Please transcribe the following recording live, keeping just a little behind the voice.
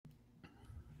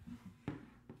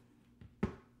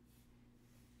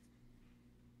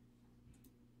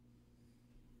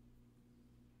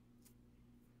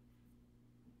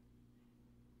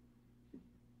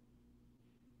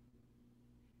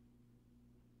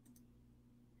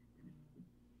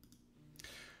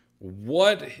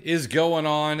What is going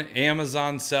on,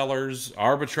 Amazon sellers,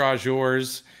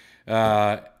 arbitrageurs?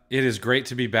 It is great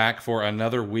to be back for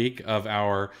another week of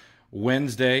our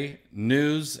Wednesday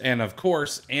news and, of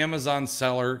course, Amazon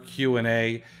seller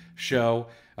Q&A show.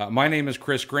 My name is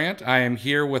Chris Grant. I am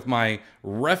here with my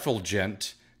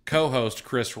refulgent co-host,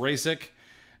 Chris Rasick.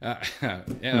 Yeah,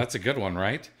 that's a good one,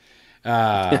 right?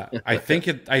 I think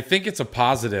it's a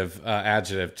positive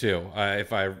adjective too,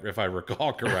 if I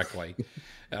recall correctly.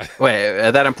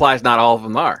 Wait, that implies not all of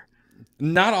them are.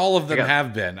 Not all of I them got.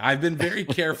 have been. I've been very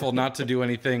careful not to do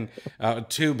anything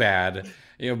too bad,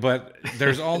 but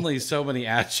there's only so many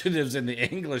adjectives in the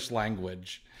English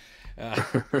language.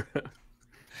 You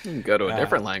can go to a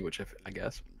different language, I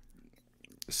guess.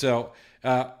 So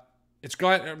I'm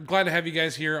glad to have you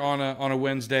guys here on a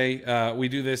Wednesday. We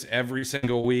do this every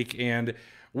single week, and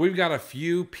we've got a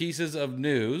few pieces of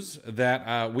news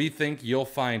that we think you'll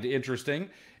find interesting.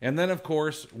 And then, of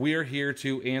course, we are here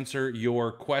to answer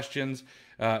your questions.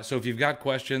 So if you've got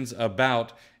questions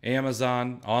about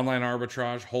Amazon, online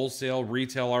arbitrage, wholesale,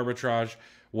 retail arbitrage,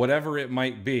 whatever it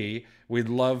might be, we'd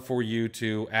love for you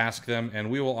to ask them, and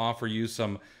we will offer you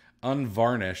some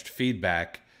unvarnished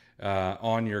feedback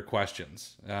on your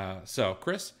questions. So,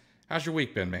 Chris, how's your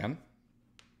week been, man?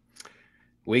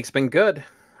 Week's been good.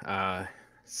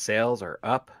 Sales are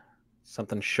up.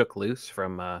 Something shook loose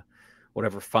from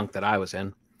whatever funk that I was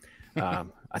in. I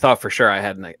thought for sure I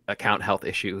had an account health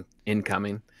issue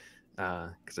incoming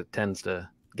because it tends to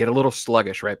get a little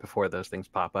sluggish right before those things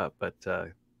pop up. But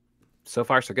so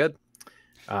far so good.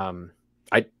 I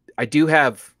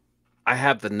have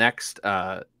the next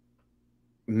 $1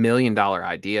 million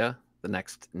idea, the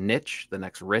next niche, the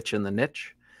next rich in the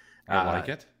niche. I like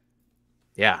it.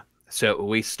 Yeah. So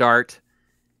we start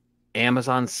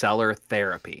Amazon seller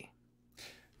therapy.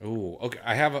 Ooh, okay.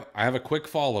 I have a quick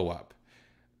follow up.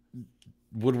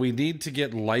 Would we need to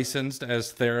get licensed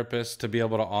as therapists to be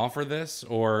able to offer this,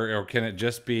 or can it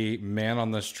just be man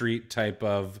on the street type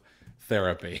of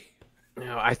therapy?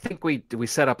 No, I think we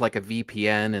set up like a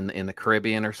VPN in the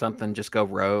Caribbean or something. Just go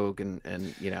rogue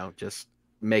and just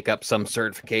make up some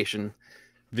certification.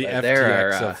 The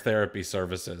There FTX are of therapy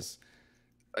services.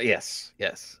 yes.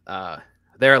 There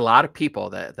are a lot of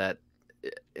people that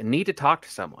need to talk to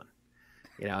someone,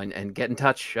 and get in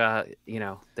touch.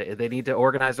 They need to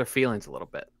organize their feelings a little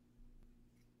bit.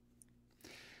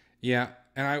 Yeah,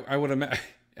 and I would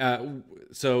imagine.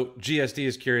 So GSD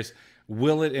is curious.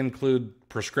 Will it include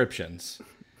prescriptions?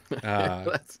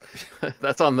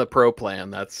 That's on the pro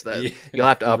plan. That's that. Yeah, You'll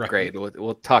have to upgrade. right.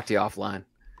 We'll talk to you offline.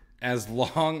 As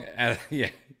long as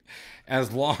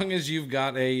you've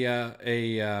got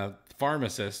a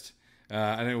pharmacist.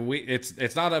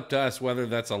 It's not up to us whether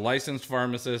that's a licensed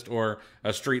pharmacist or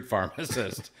a street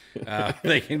pharmacist.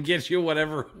 They can get you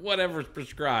whatever's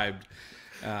prescribed.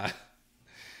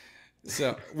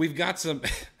 So we've got some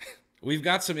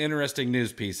interesting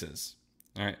news pieces.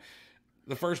 All right,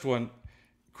 the first one,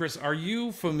 Chris, are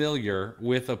you familiar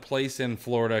with a place in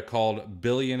Florida called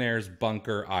Billionaire's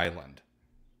Bunker Island?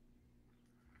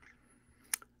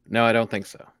 No, I don't think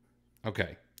so.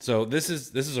 Okay. So this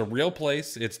is a real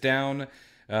place. It's down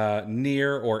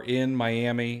near or in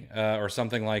Miami or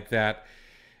something like that,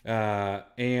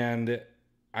 and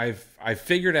I've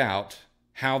figured out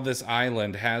how this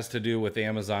island has to do with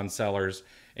Amazon sellers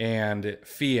and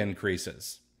fee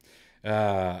increases.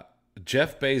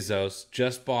 Jeff Bezos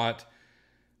just bought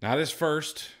not his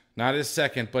first, not his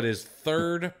second, but his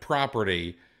third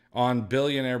property on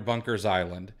Billionaire Bunkers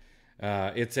Island.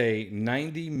 It's a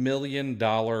 $90 million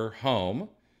home.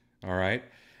 All right.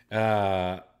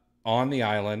 On the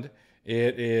island,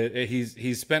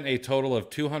 he's spent a total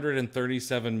of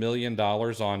 $237 million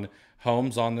on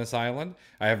homes on this island.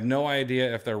 I have no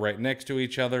idea if they're right next to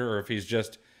each other or if he's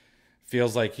just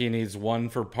feels like he needs one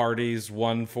for parties,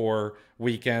 one for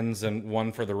weekends, and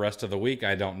one for the rest of the week.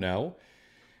 I don't know.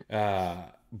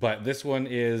 But this one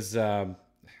is, I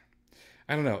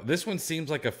don't know. This one seems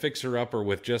like a fixer-upper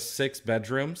with just 6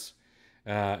 bedrooms.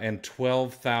 And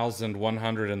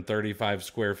 12,135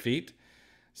 square feet.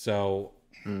 So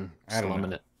I don't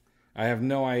know. I have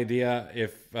no idea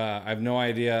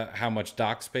how much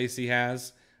dock space he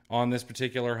has on this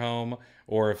particular home,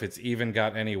 or if it's even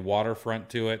got any waterfront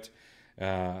to it.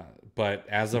 But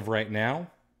as of right now,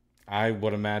 I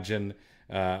would imagine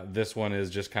this one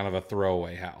is just kind of a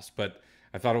throwaway house. But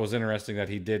I thought it was interesting that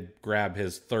he did grab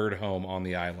his third home on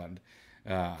the island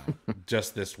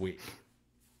just this week.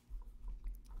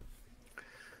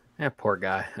 Yeah, poor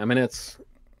guy. I mean, at this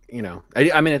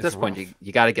point,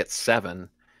 you got to get 7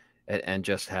 and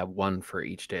just have one for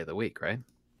each day of the week, right?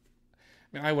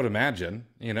 I would imagine,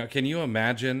 can you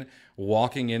imagine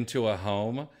walking into a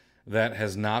home that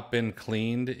has not been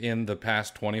cleaned in the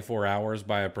past 24 hours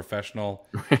by a professional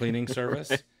cleaning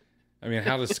service? I mean,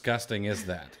 how disgusting is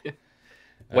that?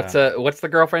 What's the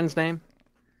girlfriend's name?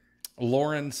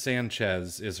 Lauren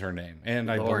Sanchez is her name,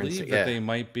 and I Lawrence. believe that Yeah, they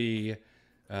might be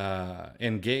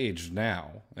engaged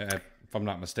now, if I'm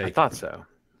not I mistaken. thought so.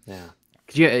 Yeah.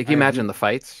 Could you imagine the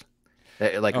fights?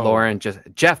 Like Oh, Lauren just,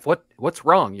 Jeff, what's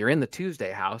wrong? You're in the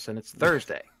Tuesday house and it's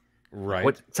Thursday. right.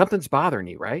 What something's bothering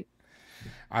you, right?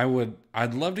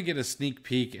 I'd love to get a sneak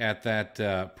peek at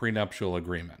that prenuptial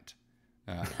agreement.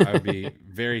 I would be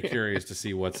very curious to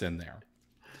see what's in there.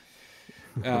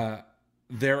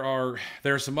 There are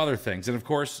some other things, and of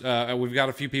course, we've got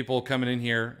a few people coming in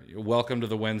here. Welcome to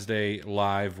the Wednesday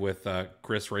live with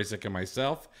Chris Rasick and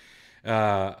myself.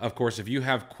 Of course, if you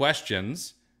have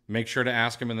questions, make sure to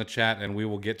ask them in the chat, and we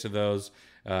will get to those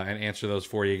and answer those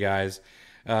for you guys.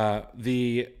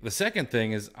 The second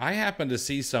thing is I happened to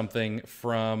see something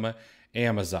from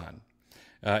Amazon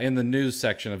in the news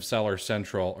section of Seller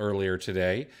Central earlier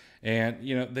today. And,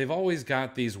 they've always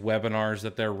got these webinars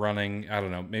that they're running, I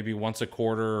don't know, maybe once a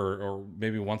quarter or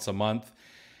maybe once a month.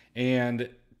 And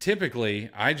typically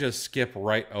I just skip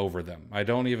right over them. I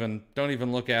don't even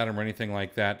look at them or anything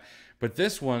like that. But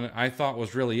this one I thought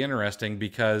was really interesting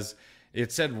because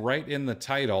it said right in the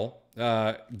title,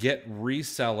 get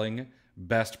reselling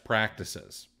best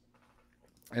practices.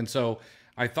 And so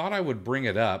I thought I would bring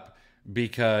it up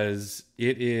because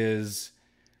it is,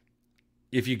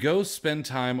 if you go spend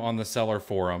time on the seller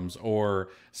forums or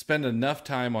spend enough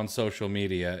time on social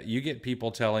media, you get people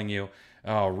telling you,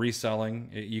 oh, reselling,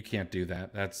 you can't do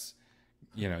that. That's,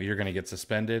 you're going to get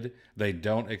suspended. They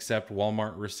don't accept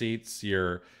Walmart receipts.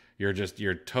 You're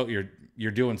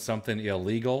doing something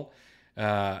illegal.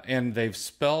 And they've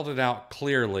spelled it out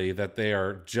clearly that they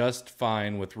are just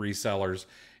fine with resellers.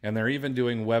 And they're even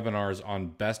doing webinars on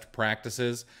best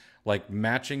practices, like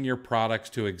matching your products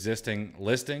to existing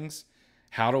listings,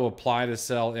 how to apply to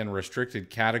sell in restricted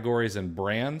categories and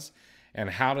brands, and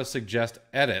how to suggest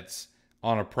edits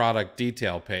on a product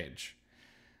detail page.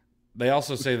 They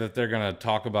also say that they're going to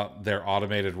talk about their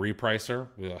automated repricer.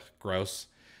 Ugh, gross.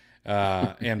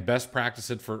 And best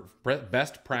practices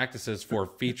for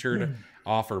featured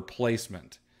offer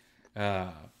placement.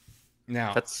 Now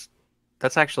That's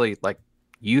actually like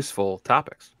useful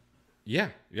topics.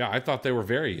 Yeah, I thought they were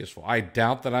very useful. I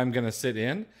doubt that I'm going to sit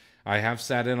in. I have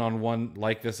sat in on one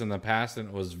like this in the past, and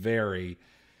it was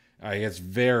it's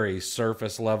very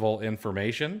surface level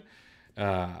information,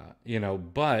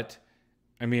 but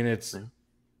I mean, it's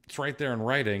right there in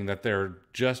writing that they're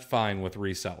just fine with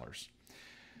resellers.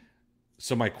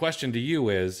 So my question to you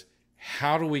is,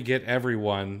 how do we get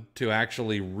everyone to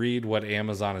actually read what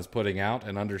Amazon is putting out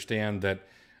and understand that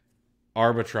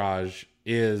arbitrage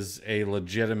is a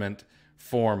legitimate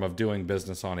form of doing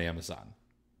business on Amazon?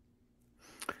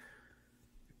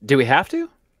 Do we have to?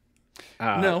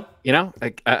 No. No.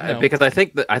 Because I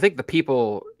think the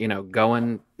people,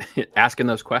 going asking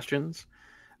those questions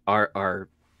are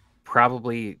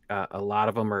probably a lot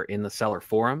of them are in the seller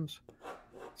forums.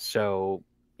 So,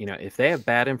 if they have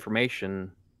bad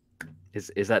information,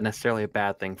 is that necessarily a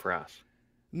bad thing for us?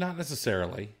 Not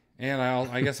necessarily. And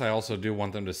I guess I also do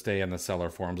want them to stay in the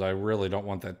seller forums. I really don't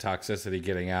want that toxicity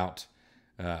getting out.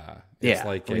 It's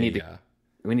like we need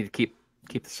to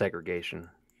keep the segregation.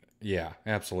 Yeah,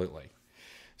 absolutely.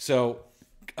 So,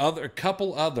 a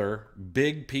couple other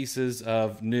big pieces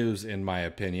of news, in my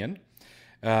opinion,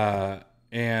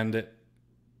 and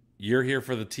you're here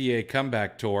for the TA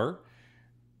comeback tour.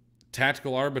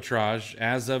 Tactical Arbitrage,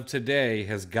 as of today,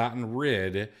 has gotten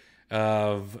rid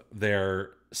of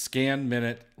their scan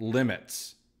minute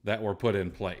limits that were put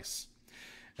in place.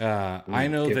 I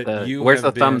know that you. Where's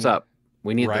the thumbs up?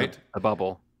 We need right? the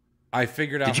bubble. I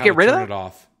figured out Did you how get to rid of turn that? it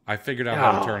off. I figured out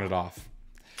how to turn it off.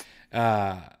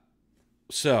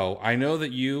 So I know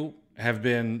that you have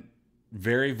been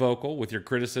very vocal with your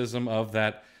criticism of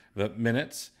the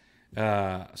minutes.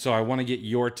 So I want to get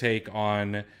your take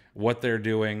on what they're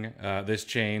doing, this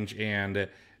change, and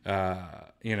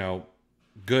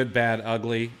good, bad,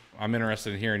 ugly. I'm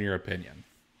interested in hearing your opinion.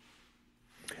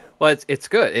 Well, it's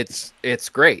good. It's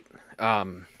great.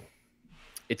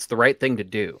 It's the right thing to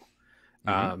do.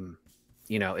 Mm-hmm.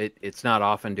 It's not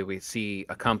often do we see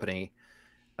a company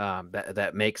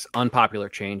that makes unpopular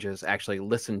changes actually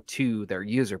listen to their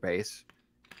user base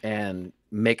and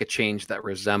make a change that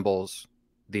resembles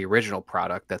the original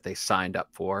product that they signed up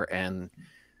for. And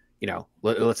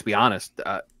let's be honest,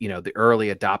 the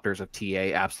early adopters of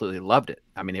TA absolutely loved it.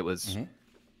 I mean, it was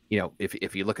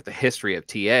if you look at the history of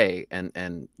TA and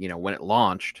when it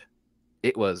launched,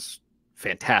 it was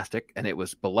fantastic and it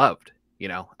was beloved. You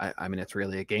know, I mean, it's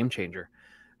really a game changer,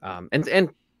 and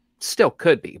still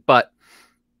could be. But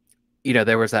you know,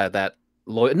 there was that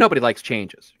nobody likes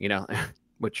changes. You know,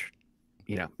 which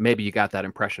you know maybe you got that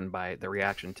impression by the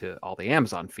reaction to all the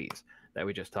Amazon fees that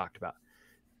we just talked about.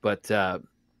 But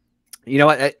you know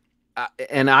what?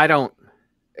 And I don't.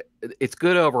 It's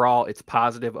good overall. It's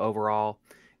positive overall,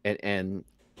 and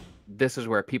this is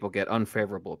where people get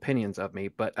unfavorable opinions of me.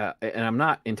 But and I'm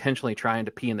not intentionally trying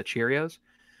to pee in the Cheerios.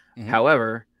 Mm-hmm.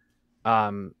 However,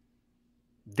 um,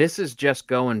 this is just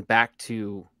going back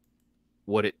to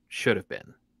what it should have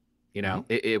been. You know,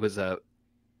 Mm-hmm.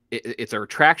 it's a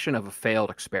retraction of a failed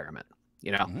experiment.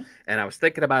 You know, Mm-hmm. and I was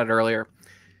thinking about it earlier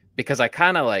because I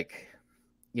kind of like,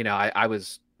 you know, I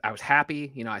was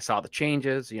happy. You know, I saw the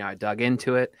changes. You know, I dug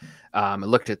into it. I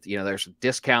looked at, you know, there's a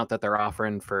discount that they're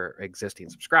offering for existing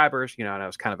subscribers. You know, and I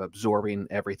was kind of absorbing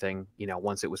everything. You know,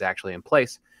 once it was actually in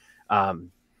place,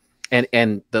 um,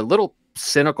 and the little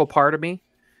cynical part of me,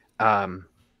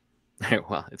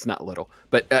 well, it's not little,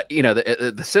 but you know,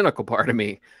 the cynical part of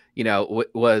me, you know,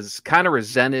 was kind of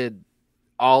resented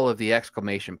all of the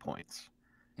exclamation points,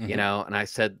 you Mm-hmm. know, and I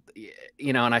said,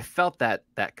 you know, and I felt that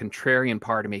contrarian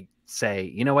part of me say,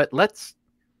 you know what, let's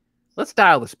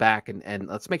dial this back and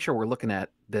let's make sure we're looking at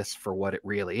this for what it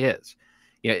really is.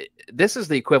 You know, this is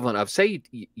the equivalent of say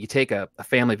you take a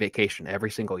family vacation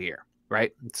every single year,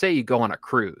 right? Say you go on a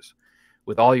cruise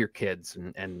with all your kids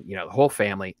and you know the whole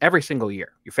family every single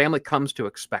year. Your family comes to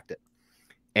expect it,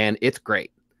 and it's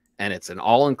great, and it's an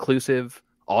all-inclusive,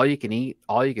 all you can eat,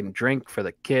 all you can drink for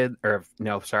the kid, or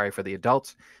no, sorry, for the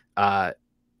adults. Uh,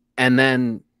 and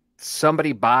then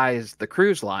somebody buys the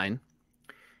cruise line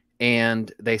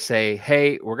and they say,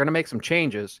 hey, we're going to make some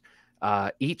changes.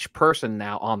 Each person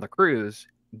now on the cruise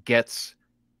gets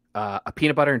a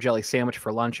peanut butter and jelly sandwich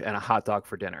for lunch and a hot dog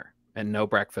for dinner, and no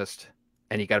breakfast,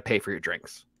 and you got to pay for your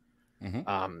drinks.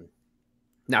 Mm-hmm.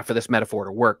 Now, for this metaphor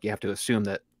to work, you have to assume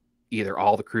that either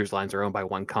all the cruise lines are owned by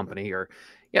one company, or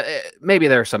yeah, maybe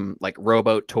there are some like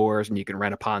rowboat tours and you can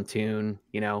rent a pontoon,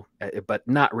 you know, but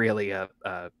not really a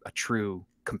true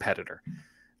competitor.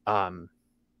 Um,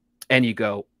 and you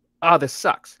go, oh, this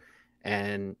sucks.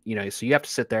 And, you know, so you have to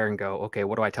sit there and go, okay,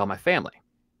 what do I tell my family?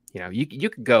 You know, you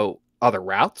could go other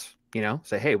routes, you know,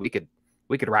 say, hey, we could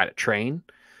ride a train.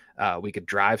 We could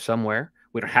drive somewhere.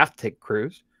 We don't have to take a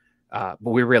cruise, but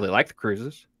we really like the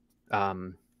cruises.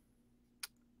 Um,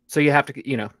 so you have to,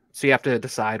 you know, so you have to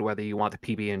decide whether you want the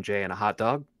PB&J and a hot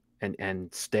dog and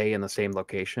stay in the same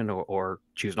location or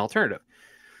choose an alternative.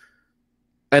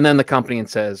 And then the company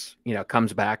says, you know,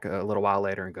 comes back a little while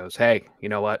later and goes, hey, you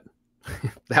know what?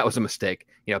 That was a mistake.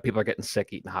 You know, people are getting sick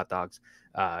eating hot dogs.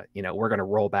 You know, we're going to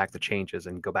roll back the changes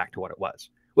and go back to what it was,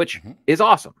 which Mm-hmm. is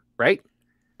awesome, right?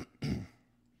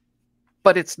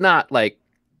 But it's not like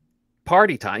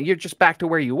party time. You're just back to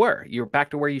where you were. You're back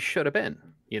to where you should have been,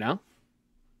 you know?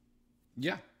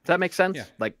 Yeah. Does that make Yeah.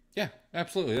 sense? Like, Yeah.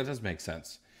 Absolutely. That does make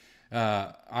sense.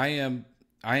 I am.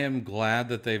 I am glad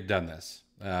that they've done this.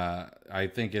 I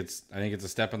think it's a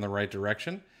step in the right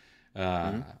direction.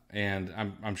 mhm. And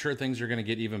I'm sure things are going to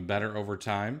get even better over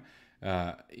time.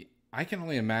 Uh, I can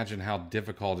only imagine how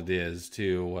difficult it is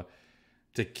to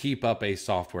keep up a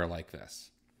software like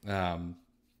this. Um,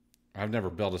 I've never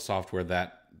built a software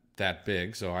that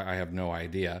big, so I have no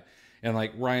idea. And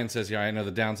like Ryan says, yeah, I know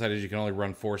the downside is you can only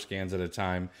run 4 scans at a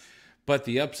time, but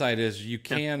the upside is you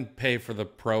Yeah. can pay for the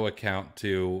pro account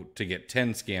to get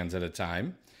 10 scans at a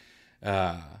time.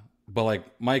 Uh, but like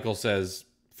Michael says,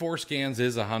 4 scans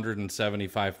is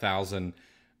 175,000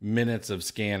 minutes of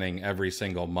scanning every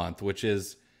single month, which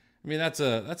is, I mean, that's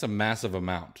a massive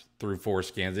amount through 4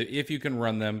 scans if you can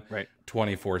run them Right.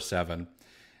 24/7.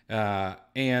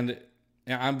 And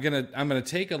I'm gonna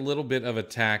take a little bit of a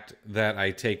tact that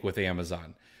I take with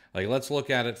Amazon. Like, let's look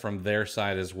at it from their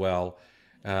side as well.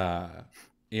 Uh,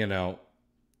 you know,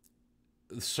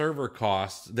 server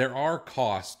costs. There are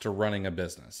costs to running a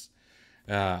business.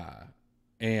 Uh,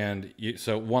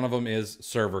 so one of them is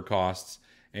server costs,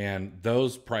 and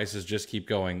those prices just keep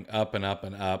going up and up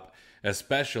and up,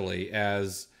 especially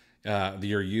as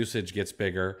your usage gets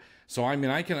bigger. So I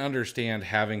mean, I can understand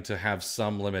having to have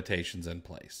some limitations in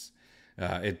place.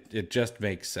 It just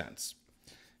makes sense.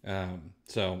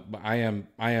 So I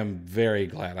am very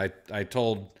glad. I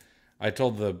told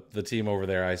the team over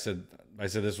there. I said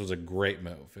this was a great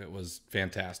move. It was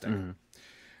fantastic. Mhm.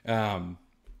 Um,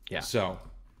 Yeah. so,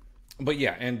 but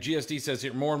yeah, and GSD says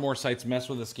here more and more sites mess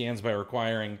with the scans by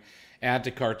requiring add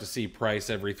to cart to see price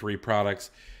every 3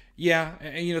 products. Yeah,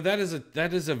 and you know that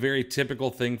is a very typical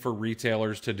thing for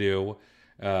retailers to do.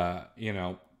 You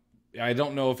know, I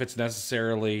don't know if it's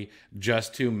necessarily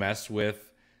just to mess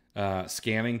with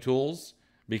scanning tools,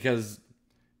 because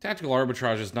tactical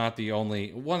arbitrage is not the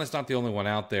only one. It's not the only one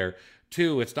out there.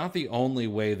 Two, it's not the only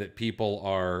way that people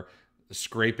are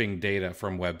scraping data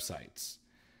from websites.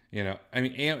 I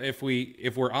mean, if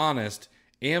we're honest,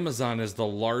 Amazon is the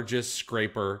largest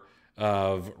scraper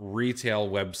of retail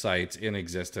websites in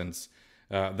existence.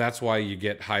 That's why you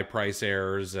get high price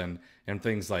errors and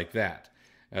things like that,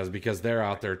 as because they're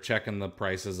out there checking the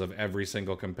prices of every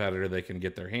single competitor they can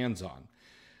get their hands on.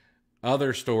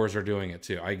 Other stores are doing it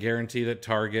too. I guarantee that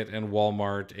Target and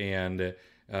Walmart and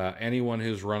anyone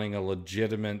who's running a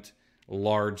legitimate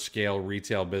large scale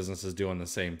retail business is doing the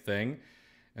same thing.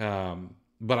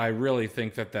 But I really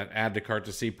think that add to cart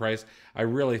to see price, I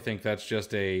really think that's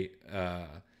just that's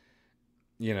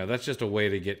just a way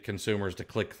to get consumers to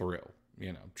click through,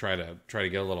 try to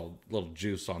get a little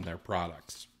juice on their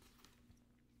products.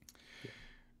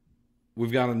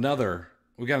 We've got another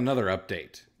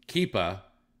update. Keepa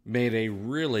made a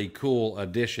really cool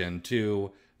addition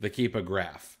to the Keepa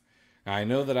graph. I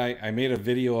know that I made a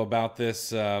video about this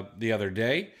the other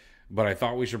day, but I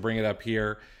thought we should bring it up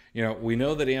here. We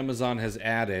know that Amazon has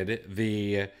added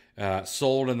the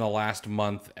sold in the last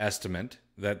month estimate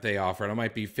that they offer. And it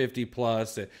might be 50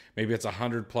 plus, maybe it's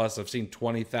 100 plus. I've seen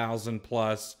 20,000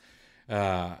 plus.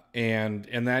 And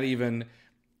that even,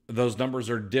 those numbers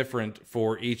are different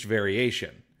for each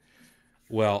variation.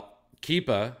 Well,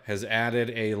 Keepa has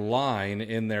added a line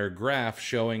in their graph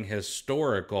showing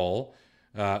historical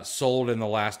sold in the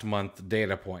last month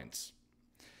data points.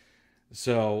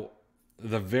 So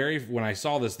when I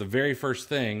saw this, the very first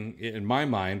thing in my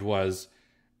mind was,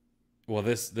 well,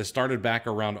 this started back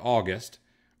around August.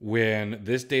 When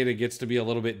this data gets to be a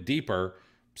little bit deeper,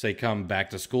 say come back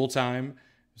to school time,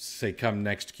 say come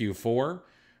next Q4,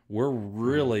 we're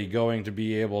really going to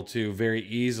be able to very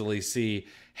easily see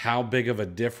how big of a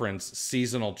difference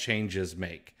seasonal changes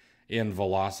make in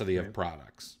velocity of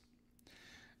products.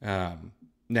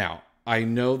 Now, I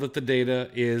know that the data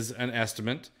is an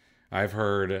estimate. I've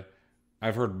heard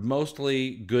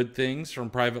mostly good things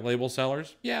from private label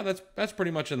sellers. Yeah, that's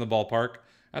pretty much in the ballpark.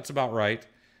 That's about right.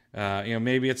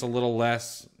 Maybe it's a little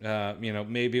less.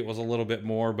 Maybe it was a little bit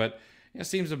more, but it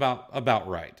seems about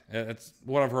right. It's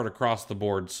what I've heard across the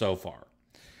board so far.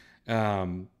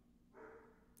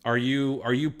 Are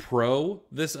you pro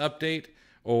this update,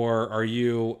 or are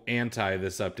you anti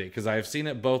this update? Because I've seen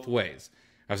it both ways.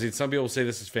 I've seen some people say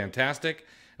this is fantastic.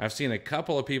 I've seen a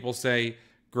couple of people say,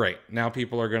 great, now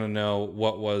people are going to know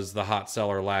what was the hot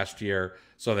seller last year,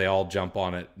 so they all jump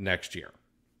on it next year.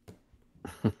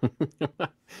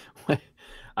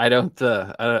 I don't.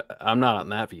 I'm not on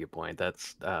that viewpoint.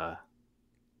 That's they're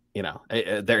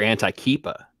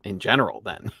anti-Keepa in general.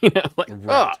 Then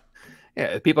right.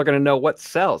 Yeah, people are going to know what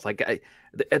sells.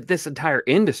 This entire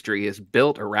industry is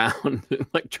built around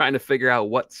like trying to figure out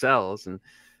what sells, and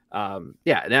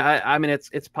I mean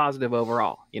it's positive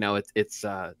overall.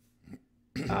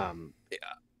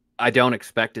 I don't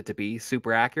expect it to be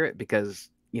super accurate because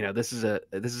this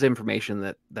is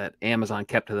information that Amazon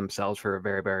kept to themselves for a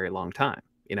very, very long time.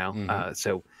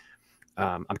 So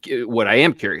what I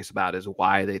am curious about is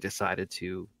why they decided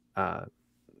to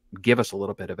give us a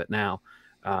little bit of it now.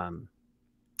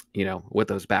 What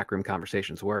those backroom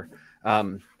conversations were.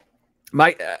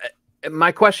 My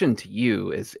question to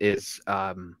you is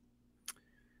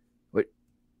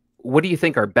what do you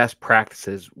think are best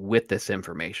practices with this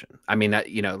information? I mean,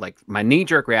 like my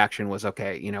knee-jerk reaction was,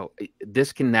 okay,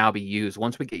 this can now be used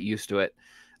once we get used to it.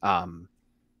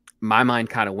 My mind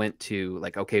kind of went to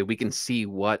like, okay, we can see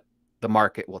what the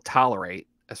market will tolerate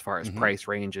as far as price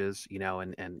ranges,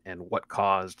 and what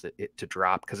caused it to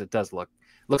drop, because it does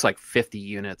looks like 50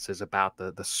 units is about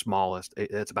the smallest.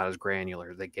 It's about as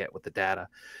granular as they get with the data.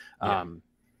 Yeah.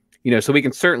 So we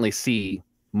can certainly see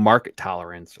market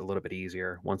tolerance a little bit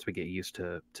easier once we get used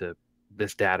to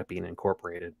this data being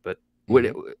incorporated. But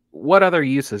what other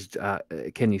uses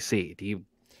can you see?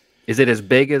 Is it as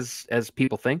big as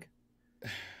people think?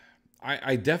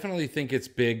 I definitely think it's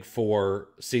big for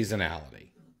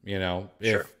seasonality.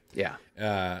 Sure. Yeah.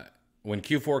 When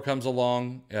Q4 comes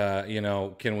along,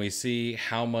 can we see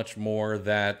how much more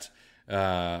that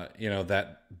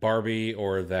that Barbie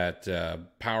or that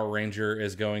Power Ranger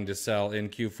is going to sell in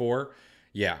Q4?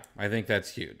 Yeah, I think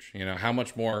that's huge. How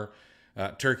much more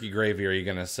turkey gravy are you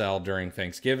going to sell during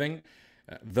Thanksgiving?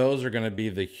 Those are going to be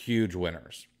the huge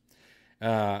winners.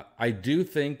 I do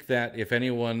think that if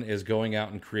anyone is going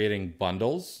out and creating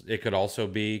bundles, it could also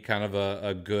be kind of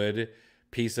a good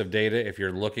piece of data if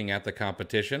you're looking at the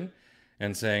competition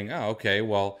and saying, oh, okay,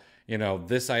 well,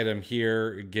 this item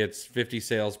here gets 50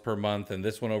 sales per month, and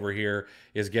this one over here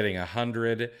is getting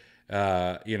 100.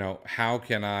 How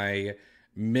can I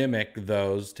mimic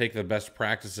those, take the best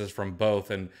practices from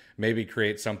both, and maybe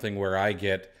create something where I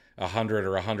get 100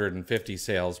 or 150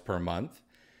 sales per month?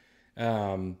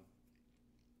 I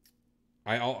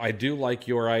do like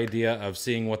your idea of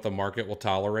seeing what the market will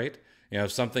tolerate.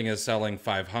 If something is selling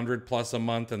 500 plus a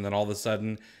month and then all of a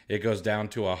sudden it goes down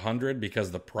to 100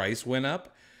 because the price went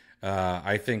up,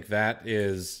 I think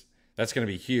that's going to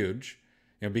be huge.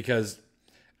 Because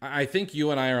I think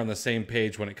you and I are on the same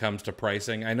page when it comes to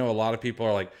pricing. I know a lot of people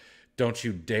are like, don't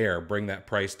you dare bring that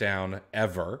price down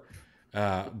ever.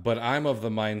 But I'm of the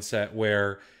mindset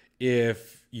where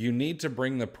if you need to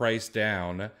bring the price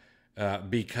down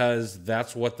because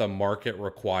that's what the market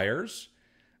requires,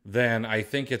 then I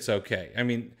think it's okay. I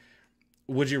mean,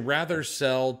 would you rather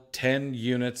sell 10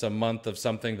 units a month of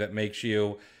something that makes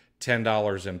you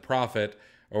 $10 in profit,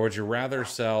 or would you rather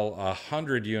sell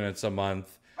 100 units a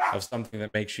month of something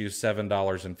that makes you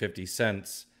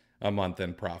 $7.50 a month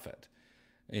in profit?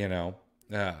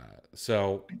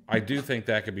 So I do think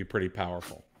that could be pretty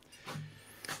powerful.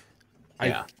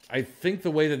 Yeah. I think the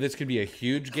way that this could be a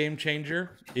huge game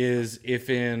changer is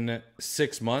if in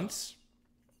 6 months,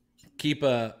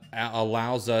 Keepa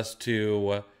allows us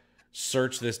to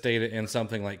search this data in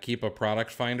something like Keepa Product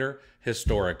Finder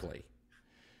historically.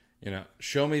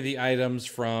 Show me the items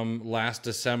from last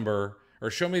December, or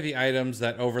show me the items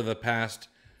that over the past,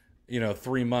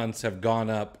 3 months have gone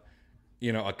up,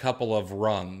 a couple of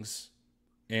rungs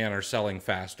and are selling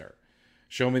faster.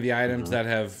 Show me the items that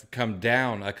have come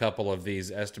down a couple of these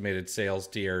estimated sales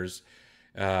tiers,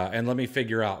 and let me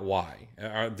figure out why.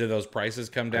 Did those prices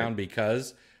come down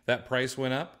because that price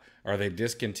went up? Are they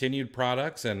discontinued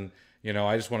products and,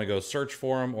 I just want to go search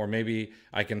for them, or maybe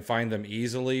I can find them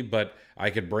easily, but I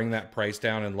could bring that price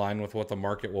down in line with what the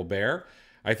market will bear?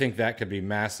 I think that could be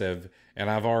massive, and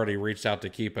I've already reached out to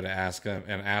Keepa to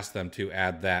ask them to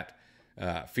add that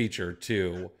feature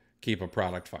to Keepa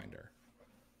Product Finder.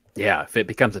 Yeah, if it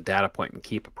becomes a data point and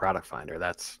Keepa Product Finder,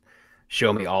 that's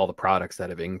show me all the products that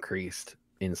have increased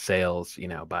in sales,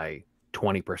 by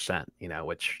 20%,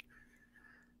 which,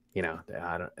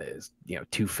 is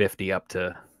 250 up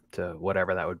to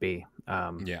whatever that would be.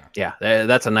 Yeah,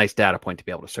 that's a nice data point to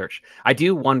be able to search. I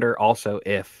do wonder also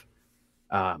if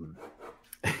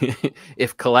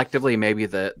if collectively maybe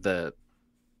the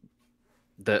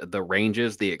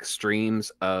ranges, the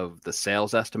extremes of the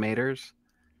sales estimators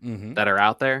that are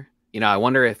out there, I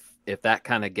wonder if that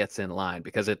kind of gets in line,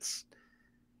 because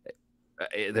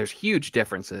there's huge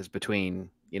differences between,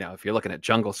 if you're looking at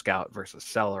Jungle Scout versus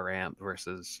Seller Amp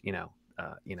versus,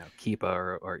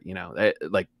 Keepa or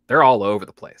like they're all over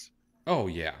the place. Oh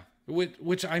yeah.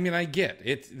 Which I mean, I get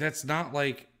it. That's not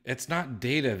like, it's not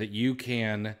data that you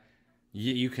can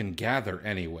gather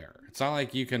anywhere. It's not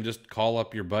like you can just call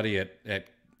up your buddy at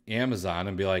Amazon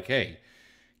and be like, hey,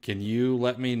 can you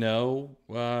let me know,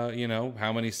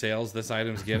 how many sales this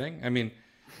item's getting? I mean,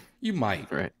 you might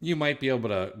be able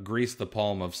to grease the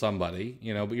palm of somebody,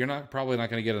 but you're probably not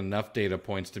going to get enough data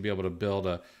points to be able to build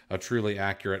a truly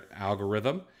accurate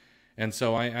algorithm. And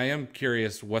so I am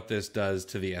curious what this does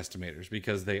to the estimators,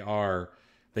 because they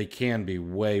can be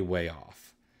way, way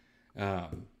off.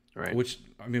 Which,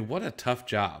 I mean, what a tough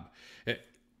job. A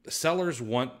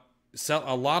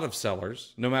lot of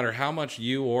sellers, no matter how much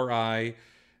you or I,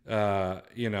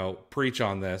 preach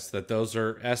on this, that those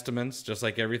are estimates, just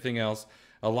like everything else.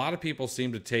 A lot of people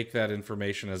seem to take that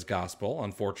information as gospel,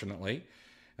 unfortunately,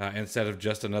 instead of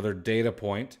just another data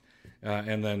point,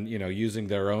 and then, using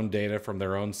their own data from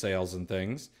their own sales and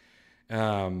things.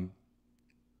 But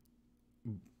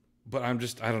I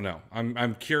don't know.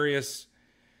 I'm curious.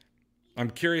 I'm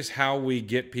curious how we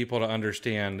get people to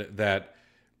understand that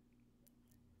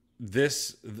the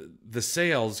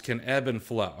sales can ebb and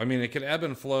flow. I mean, it can ebb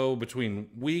and flow between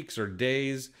weeks or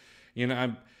days.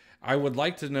 I would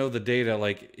like to know the data.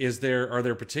 Like, are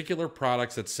there particular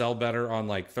products that sell better on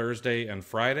like Thursday and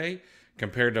Friday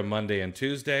compared to Monday and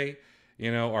Tuesday?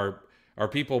 Are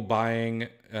people buying,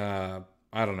 I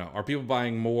don't know, are people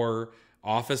buying more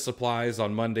office supplies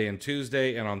on Monday and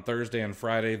Tuesday, and on Thursday and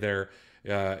Friday they're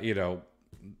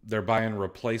buying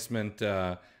replacement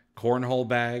cornhole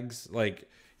bags? Like,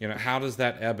 how does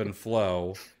that ebb and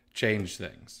flow change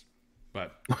things?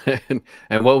 But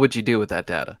and what would you do with that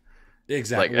data?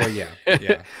 Exactly. Well, yeah.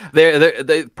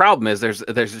 The problem is there's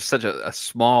just such a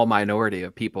small minority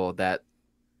of people that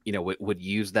would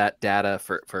use that data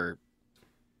for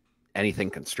anything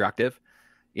constructive.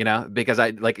 Because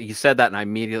I, like you said that, and I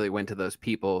immediately went to those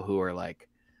people who are like,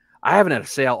 I haven't had a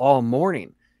sale all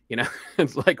morning.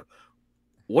 It's like,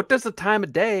 what does the time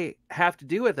of day have to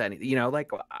do with anything?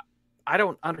 Like I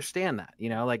don't understand that.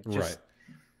 Like Right. just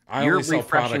I you're only sell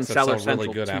refreshing products that Seller sell really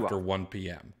Central good too after often. 1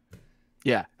 p.m.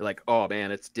 Yeah, like, oh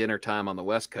man, it's dinner time on the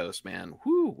West Coast, man.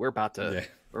 Whoo, we're about to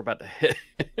Yeah. hit.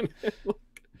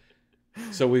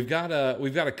 So we've got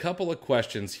a couple of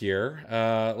questions here.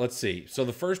 Let's see. So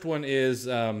the first one is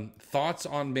thoughts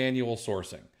on manual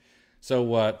sourcing.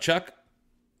 So Chuck,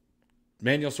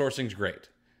 manual sourcing is great,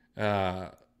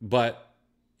 but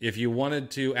if you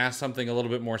wanted to ask something a little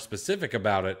bit more specific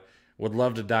about it, would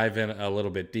love to dive in a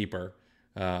little bit deeper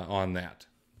on that.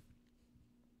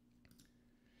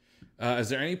 Is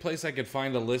there any place I could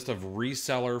find a list of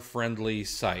reseller-friendly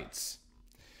sites?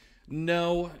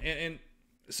 No, and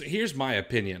so here's my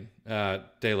opinion,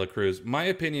 De La Cruz. My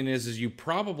opinion is you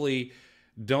probably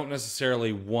don't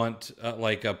necessarily want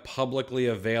like a publicly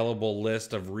available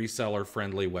list of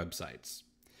reseller-friendly websites.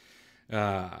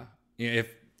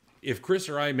 If Chris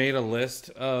or I made a list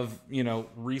of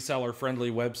reseller-friendly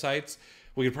websites,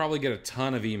 we could probably get a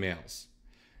ton of emails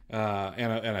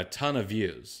and a ton of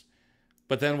views.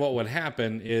 But then what would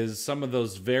happen is some of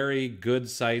those very good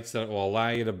sites that will allow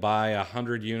you to buy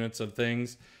 100 units of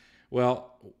things,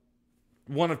 well,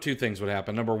 one of two things would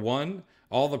happen. Number one,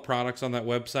 all the products on that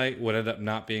website would end up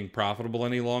not being profitable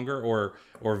any longer, or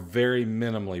very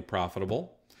minimally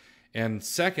profitable. And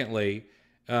secondly,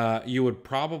 you would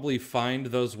probably find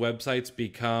those websites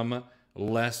become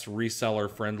less reseller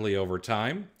friendly over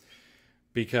time,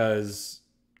 because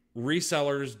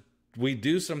resellers, we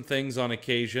do some things on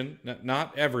occasion,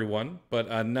 not everyone, but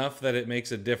enough that it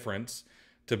makes a difference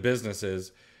to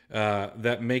businesses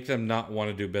that make them not want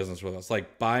to do business with us,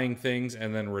 like buying things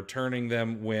and then returning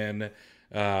them when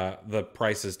the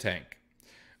prices tank,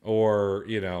 or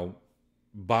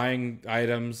buying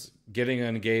items, getting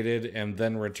ungated, and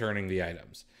then returning the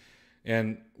items.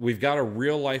 And we've got a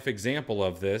real life example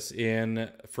of this in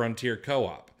Frontier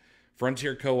Co-op.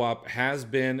 Frontier Co-op has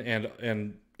been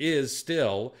and is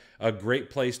still a great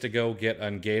place to go get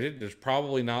ungated. There's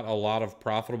probably not a lot of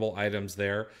profitable items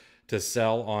there to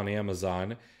sell on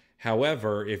Amazon.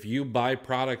 However, if you buy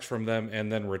products from them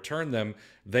and then return them,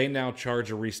 they now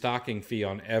charge a restocking fee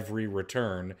on every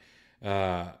return.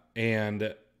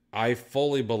 And I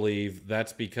fully believe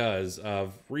that's because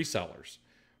of resellers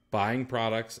buying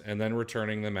products and then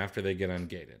returning them after they get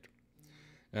ungated.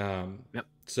 Yep.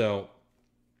 So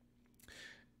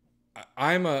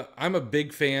I'm a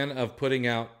big fan of putting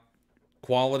out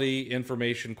quality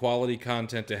information, quality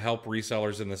content to help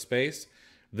resellers in the space.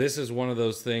 This is one of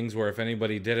those things where if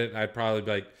anybody did it, I'd probably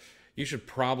be like, you should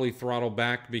probably throttle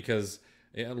back, because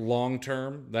long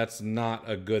term, that's not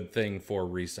a good thing for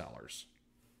resellers.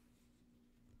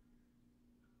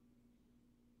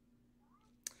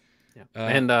 Yeah.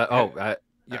 And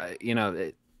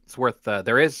it's worth.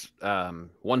 There is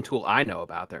one tool I know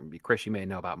about. There, Chris, you may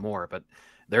know about more, but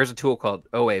there's a tool called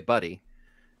OA Buddy.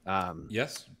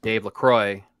 Yes, Dave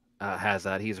LaCroix has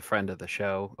that. He's a friend of the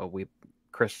show.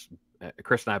 Chris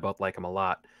and I both like him a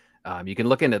lot. You can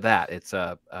look into that. It's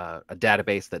a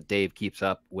database that Dave keeps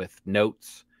up with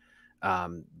notes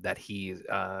that he's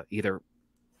either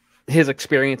his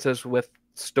experiences with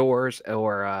stores,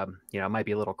 or it might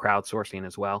be a little crowdsourcing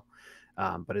as well.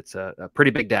 But it's a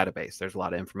pretty big database. There's a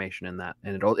lot of information in that,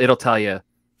 and it'll tell you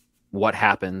what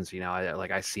happens.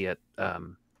 I see it.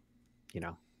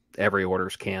 Every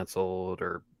order's canceled,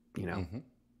 or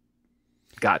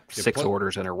got 6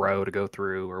 orders in a row to go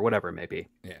through, or whatever it may be.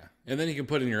 Yeah, and then you can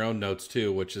put in your own notes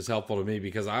too, which is helpful to me,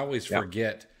 because I always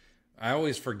forget. I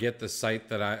always forget the site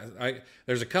that I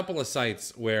there's a couple of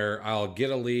sites where I'll get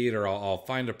a lead, or I'll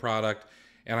find a product,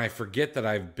 and I forget that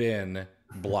I've been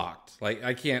blocked. Like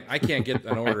I can't get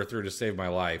an order through to save my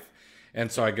life.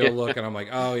 And so I go look, and I'm like,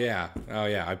 oh yeah,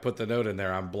 I put the note in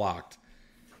there, I'm blocked.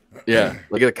 Yeah.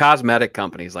 Look at the cosmetic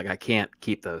companies. Like I can't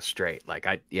keep those straight. Like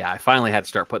I finally had to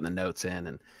start putting the notes in,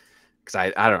 and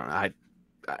because I don't know,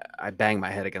 I bang my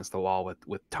head against the wall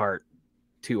with Tarte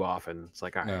too often. It's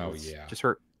like, all right, just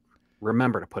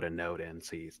remember to put a note in,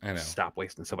 so you stop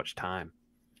wasting so much time.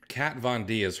 Kat Von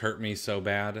D has hurt me so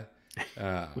bad.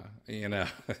 Yeah.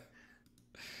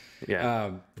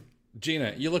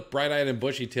 Gina, you look bright-eyed and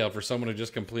bushy-tailed for someone who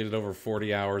just completed over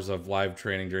 40 hours of live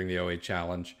training during the OA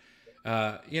challenge.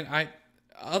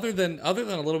 Other than a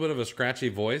little bit of a scratchy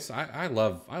voice, I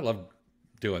love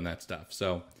doing that stuff.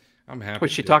 So I'm happy.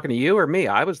 Was she talking to you or me?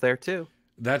 I was there too.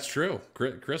 That's true.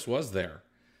 Chris was there.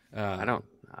 I don't.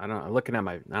 Looking at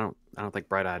I don't think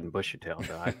bright-eyed and bushy-tailed.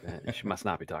 She must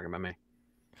not be talking about me.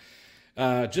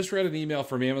 Just read an email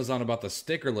from Amazon about the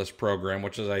stickerless program,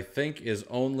 which I think is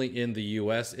only in the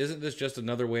U.S. Isn't this just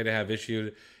another way to have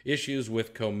issues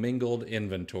with commingled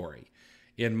inventory?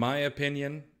 In my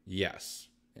opinion, yes.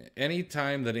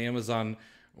 Anytime that Amazon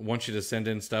wants you to send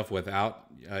in stuff without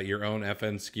your own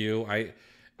FN SKU,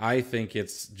 I think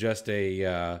it's just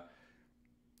a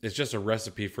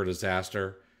recipe for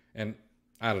disaster. And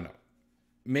I don't know.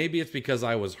 Maybe it's because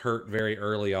I was hurt very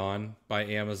early on by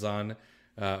Amazon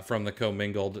from the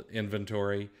commingled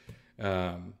inventory.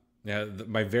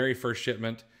 My very first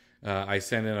shipment, I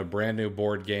sent in a brand new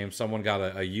board game. Someone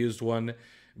got a used one,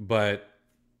 but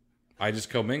I just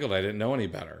commingled. I didn't know any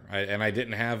better, and I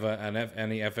didn't have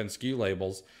any FNSKU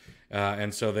labels,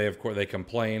 and so they, of course, they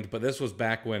complained. But this was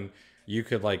back when you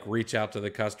could like reach out to the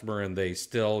customer and they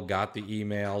still got the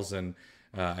emails and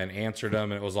answered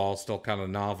them, and it was all still kind of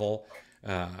novel.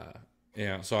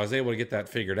 So I was able to get that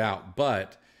figured out.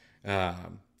 But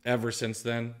ever since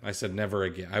then, I said never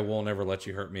again. I will never let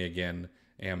you hurt me again,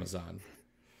 Amazon.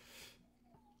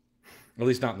 At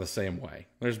least not in the same way.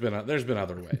 There's been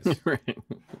other ways. Right.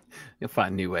 You'll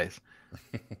find new ways.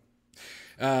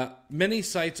 Many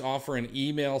sites offer an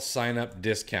email sign-up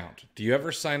discount. Do you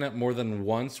ever sign up more than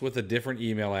once with a different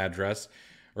email address,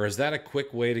 or is that a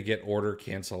quick way to get order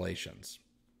cancellations?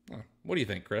 What do you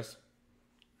think, Chris?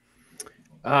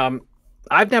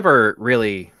 I've never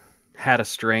really had a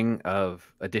string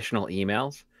of additional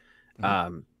emails.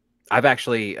 I've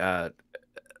actually,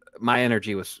 my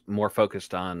energy was more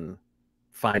focused on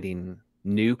finding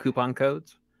new coupon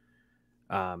codes.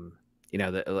 We've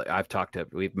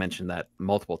mentioned that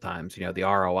multiple times, the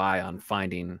ROI on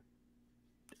finding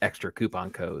extra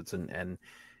coupon codes and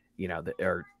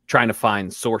or trying to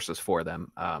find sources for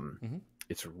them.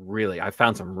 It's really, I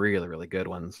found some really, really good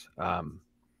ones.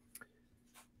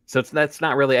 So that's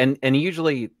not really, and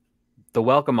usually the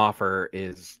welcome offer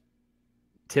is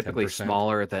typically 10%.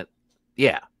 Smaller than,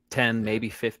 10, maybe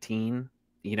 15,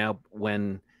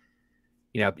 when,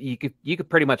 you could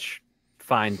pretty much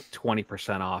find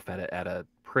 20% off at a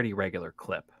pretty regular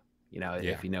clip,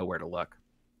 if you know where to look.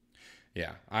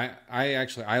 Yeah.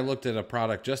 I looked at a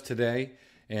product just today,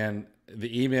 and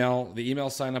the email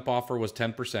sign up offer was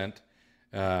 10%.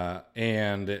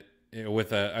 And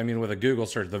with a Google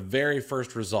search, the very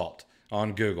first result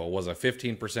on Google was a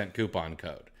 15% coupon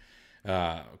code.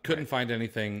 Couldn't find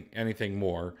anything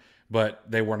more, but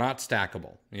they were not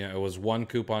stackable. It was one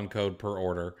coupon code per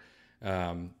order.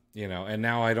 And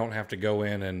now I don't have to go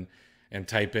in and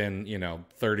type in,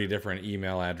 30 different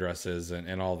email addresses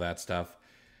and all that stuff.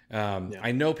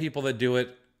 I know people that do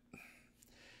it.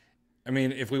 I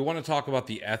mean, if we want to talk about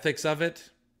the ethics of it,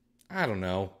 I don't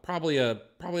know, probably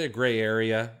a gray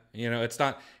area. It's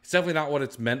definitely not what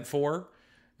it's meant for.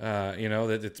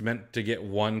 That it's meant to get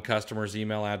one customer's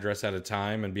email address at a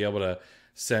time and be able to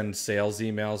send sales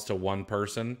emails to one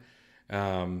person.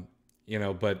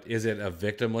 But is it a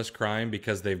victimless crime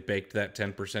because they've baked that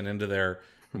 10% into their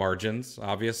margins?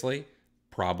 Obviously,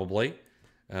 probably.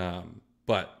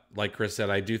 But like Chris said,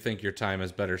 I do think your time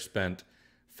is better spent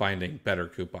finding better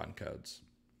coupon codes.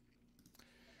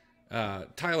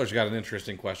 Tyler's got an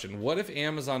interesting question. What if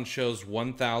Amazon shows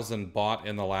 1,000 bought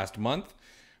in the last month,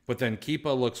 but then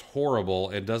Keepa looks horrible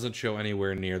and doesn't show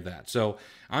anywhere near that? So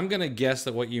I'm going to guess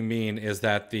that what you mean is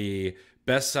that the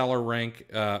bestseller rank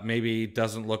maybe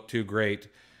doesn't look too great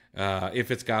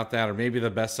if it's got that, or maybe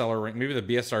the bestseller rank, maybe the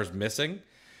BSR is missing.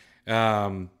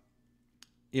 In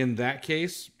that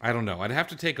case, I don't know. I'd have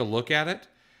to take a look at it,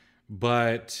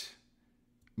 but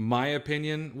my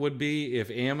opinion would be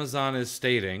if Amazon is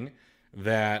stating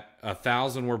that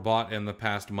 1,000 were bought in the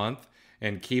past month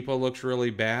and Keepa looks really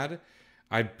bad,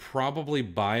 I'd probably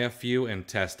buy a few and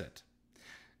test it.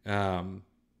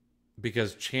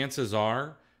 Because chances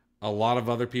are a lot of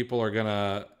other people are going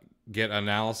to get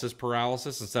analysis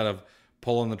paralysis instead of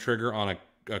pulling the trigger on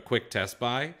a quick test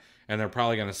buy, and they're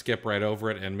probably going to skip right over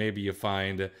it, and maybe you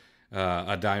find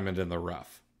a diamond in the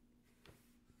rough.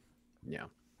 Yeah.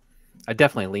 I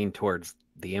definitely lean towards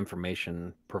the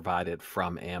information provided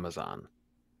from Amazon,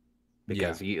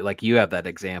 because you have that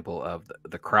example of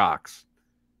the Crocs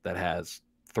that has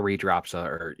 3 drops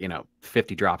or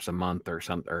 50 drops a month or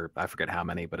something, or I forget how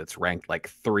many, but it's ranked like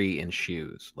 3 in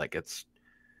shoes. Like it's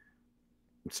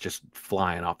just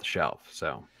flying off the shelf.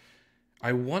 So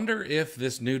I wonder if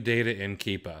this new data in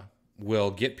Keepa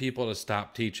will get people to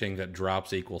stop teaching that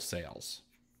drops equal sales.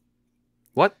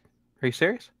 What? Are you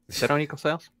serious? That don't equal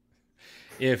sales?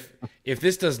 If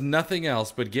this does nothing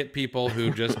else but get people who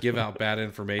just give out bad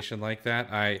information like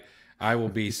that, I will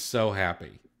be so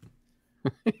happy.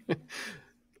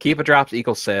 Keepa drops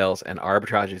equal sales and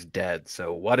arbitrage is dead.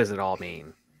 So what does it all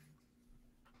mean?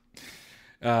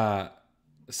 I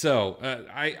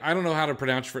don't know how to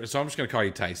pronounce so I'm just going to call you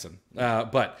Tyson.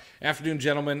 But afternoon,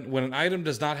 gentlemen, when an item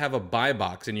does not have a buy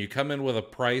box and you come in with a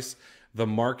price the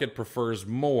market prefers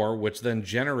more, which then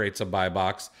generates a buy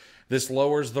box. This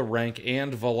lowers the rank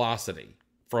and velocity.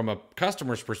 From a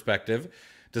customer's perspective,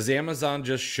 does Amazon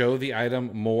just show the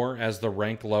item more as the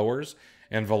rank lowers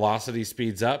and velocity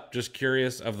speeds up? Just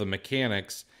curious of the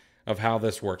mechanics of how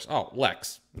this works. Oh,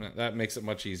 Lex. That makes it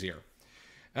much easier.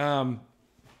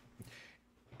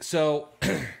 So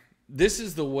this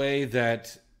is the way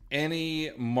that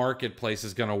any marketplace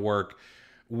is going to work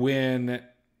when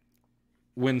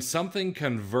something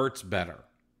converts better.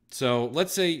 So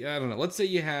let's say, I don't know, let's say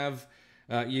you have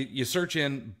you search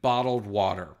in bottled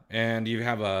water, and you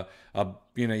have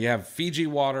you have Fiji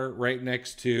water right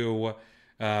next to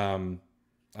I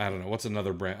don't know, what's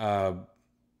another brand, Mountain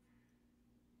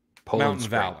Spring.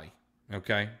 Valley.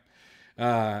 Okay.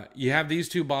 You have these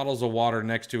two bottles of water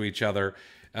next to each other.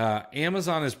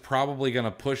 Amazon is probably going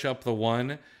to push up the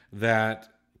one that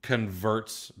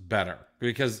converts better,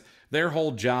 because their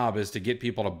whole job is to get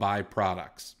people to buy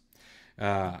products.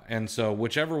 And so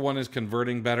whichever one is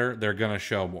converting better, they're going to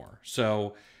show more.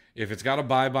 So if it's got a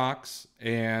buy box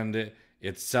and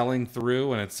it's selling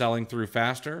through and it's selling through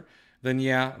faster, then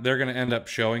yeah, they're going to end up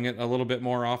showing it a little bit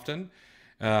more often.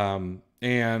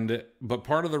 But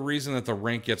part of the reason that the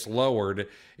rank gets lowered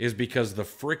is because the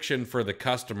friction for the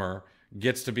customer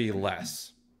gets to be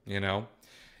less.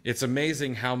 It's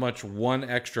amazing how much one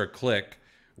extra click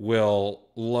will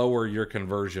lower your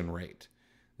conversion rate.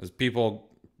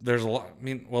 There's a lot. I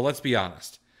mean, well, let's be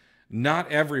honest.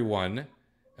 Not everyone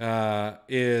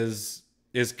is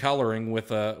coloring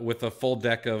with a full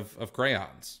deck of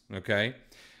crayons. Okay.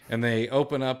 And they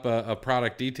open up a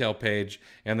product detail page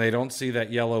and they don't see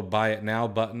that yellow buy it now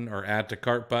button or add to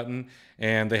cart button.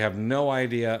 And they have no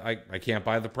idea, I can't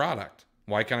buy the product.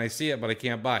 Why can I see it, but I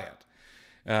can't buy it?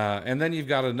 And then you've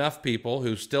got enough people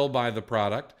who still buy the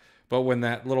product, but when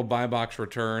that little buy box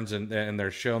returns and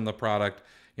they're shown the product,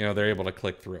 they're able to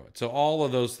click through it. So all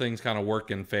of those things kind of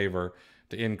work in favor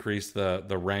to increase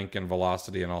the rank and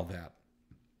velocity and all that.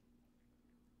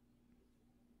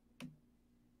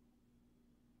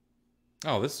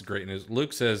 Oh, this is great news.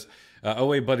 Luke says,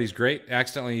 OA Buddy's great.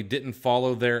 Accidentally didn't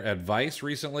follow their advice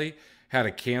recently. Had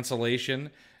a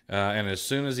cancellation. And as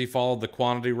soon as he followed the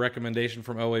quantity recommendation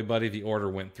from OA Buddy, the order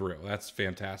went through. That's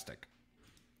fantastic.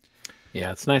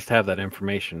 Yeah, it's nice to have that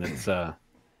information. It's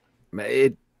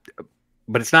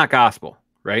but it's not gospel,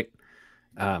 right?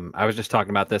 I was just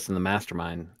talking about this in the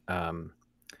mastermind.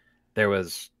 There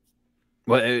was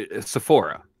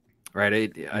Sephora.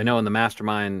 Right. I know in the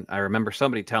mastermind, I remember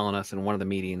somebody telling us in one of the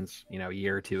meetings, a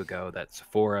year or two ago, that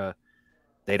Sephora,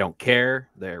 they don't care.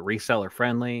 They're reseller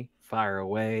friendly, fire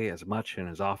away as much and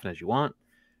as often as you want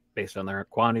based on their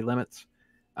quantity limits.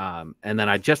 And then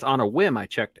on a whim, I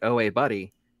checked OA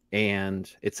Buddy and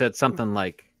it said something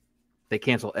like they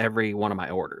cancel every one of my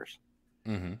orders.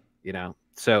 Mm-hmm.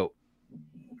 So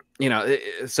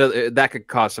that could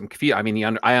cause some confusion. I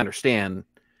mean, I understand.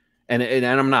 And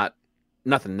I'm not,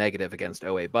 nothing negative against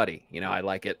OA Buddy. I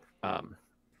like it.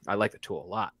 I like the tool a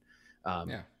lot.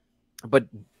 But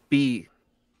be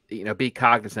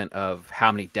cognizant of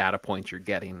how many data points you're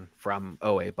getting from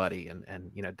OA Buddy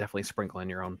and definitely sprinkle in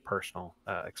your own personal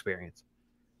experience.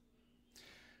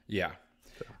 Yeah.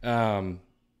 You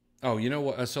know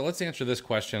what? So let's answer this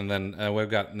question. And then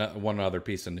we've got one other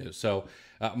piece of news. So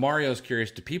Mario's curious,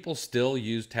 do people still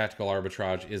use tactical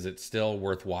arbitrage? Is it still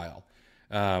worthwhile?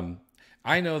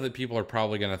 I know that people are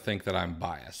probably going to think that I'm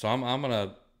biased, so I'm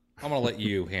gonna let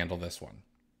you handle this one.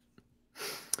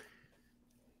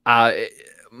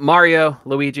 Mario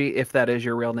Luigi, if that is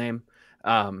your real name,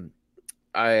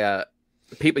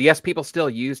 people still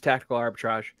use tactical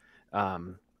arbitrage.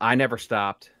 I never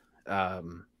stopped.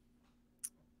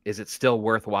 Is it still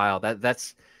worthwhile?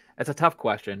 That's a tough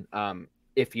question.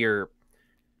 If you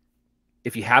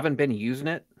haven't been using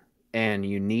it and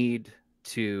you need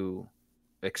to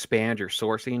expand your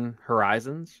sourcing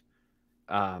horizons,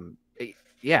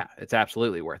 it's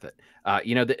absolutely worth it. A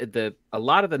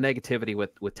lot of the negativity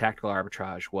with tactical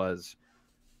arbitrage was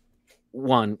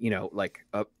one,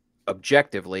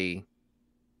 objectively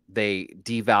they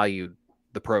devalued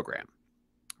the program,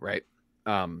 right?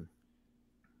 And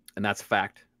that's a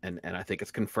fact, and I think it's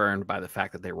confirmed by the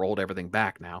fact that they rolled everything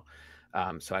back now.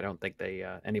 So I don't think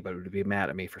anybody would be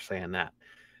mad at me for saying that.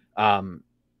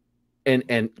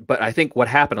 But I think what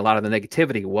happened, a lot of the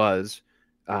negativity was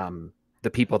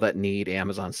the people that need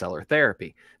Amazon seller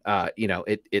therapy.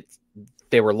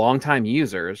 They were longtime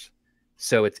users,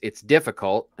 so it's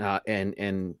difficult.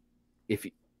 And if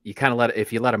you kind of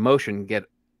if you let emotion get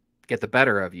the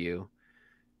better of you,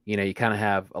 you kind of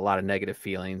have a lot of negative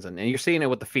feelings, and you're seeing it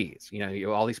with the fees.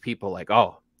 All these people like,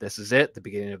 oh, this is it, the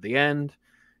beginning of the end.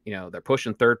 They're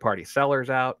pushing third-party sellers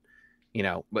out,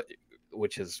 but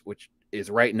which is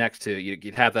right next to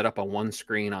you'd have that up on one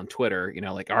screen on Twitter,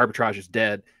 like arbitrage is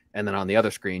dead, and then on the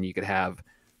other screen you could have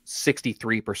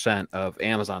 63% of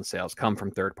Amazon sales come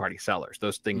from third-party sellers.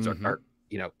 Those things are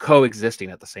coexisting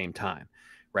at the same time,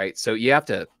 right? So you have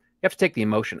to take the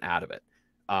emotion out of it.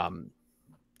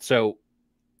 So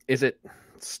is it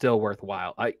still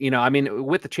worthwhile?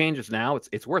 With the changes now,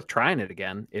 it's worth trying it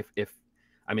again. If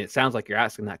it sounds like you're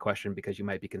asking that question because you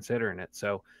might be considering it.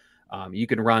 So you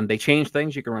can run. They change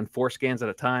things. You can run 4 scans at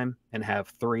a time and have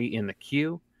 3 in the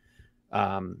queue.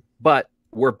 But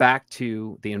we're back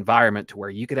to the environment to where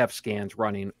you could have scans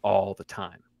running all the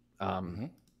time.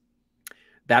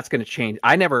 That's going to change.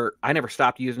 I never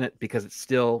stopped using it because it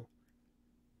still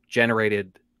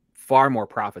generated far more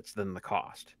profits than the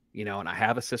cost. And I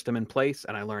have a system in place,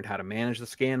 and I learned how to manage the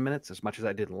scan minutes as much as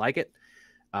I didn't like it.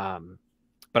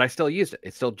 But I still used it.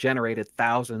 It still generated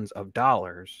thousands of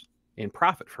dollars in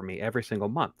profit for me every single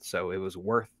month. So it was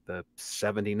worth the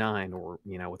 79 or,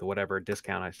 with whatever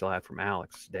discount I still had from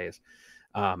Alex's days.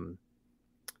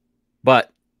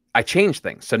 But I changed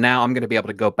things. So now I'm going to be able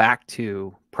to go back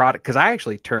to product, because I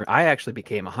actually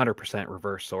became 100%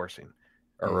 reverse sourcing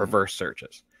or reverse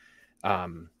searches.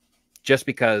 Just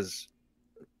because,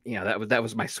 that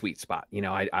was my sweet spot.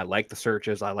 I like the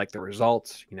searches. I like the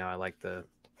results. I like the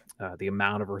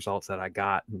amount of results that I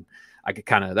got, and I could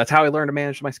that's how I learned to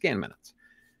manage my scan minutes.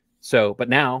 So, but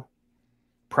now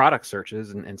product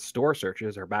searches and store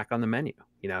searches are back on the menu,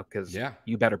 because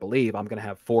you better believe I'm going to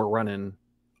have 4 running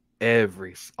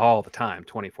all the time,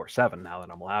 24/7 now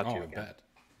that I'm allowed to again. I bet.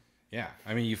 Yeah.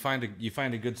 You find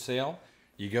a good sale,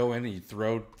 you go in and you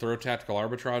throw tactical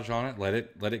arbitrage on it,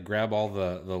 let it grab all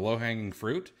the low hanging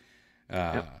fruit.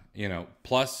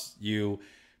 Plus you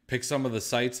pick some of the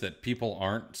sites that people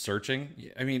aren't searching.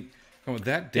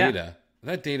 That data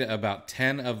about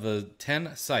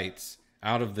 10 sites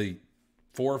out of the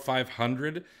 400 or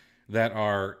 500 that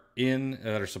are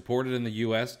supported in the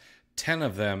US, 10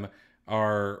 of them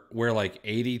are where like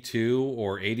 82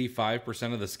 or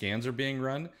 85% of the scans are being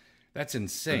run. That's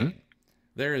insane.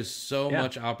 There is so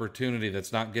much opportunity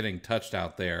that's not getting touched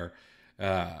out there,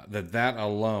 that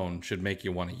alone should make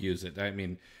you want to use it.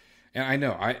 And I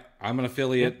know I'm an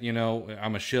affiliate,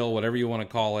 I'm a shill, whatever you want to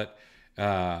call it.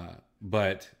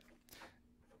 But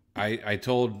I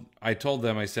told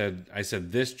them, I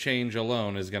said, this change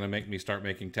alone is going to make me start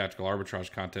making tactical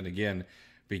arbitrage content again,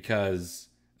 because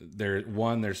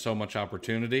there's so much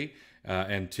opportunity.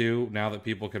 And 2, now that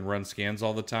people can run scans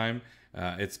all the time,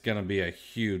 it's going to be a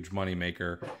huge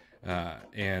moneymaker.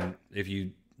 And if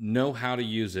you know how to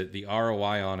use it, the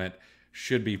ROI on it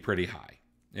should be pretty high,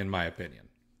 in my opinion.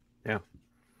 Yeah.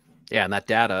 Yeah. And that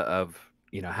data of,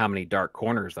 how many dark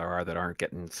corners there are that aren't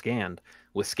getting scanned,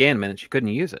 with scan minutes, you couldn't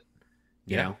use it.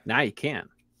 Now you can.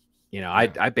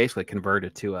 I basically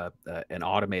converted to an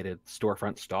automated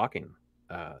storefront stalking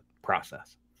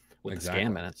process with the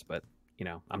scan minutes, but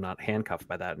I'm not handcuffed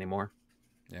by that anymore.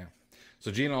 Yeah.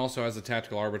 So Gina also has a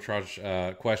tactical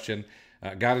arbitrage question.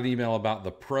 Got an email about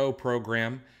the Pro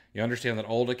program. You understand that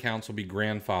old accounts will be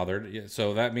grandfathered.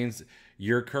 So that means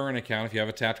your current account, if you have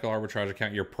a tactical arbitrage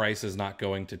account, your price is not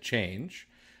going to change,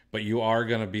 but you are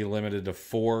going to be limited to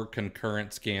 4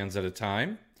 concurrent scans at a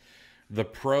time. The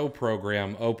Pro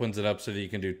program opens it up so that you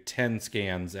can do 10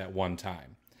 scans at one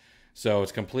time. So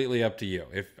it's completely up to you.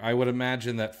 I would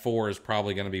imagine that 4 is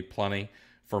probably going to be plenty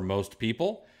for most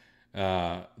people.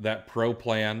 That Pro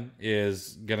plan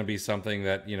is going to be something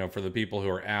that, for the people who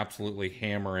are absolutely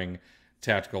hammering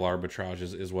tactical arbitrage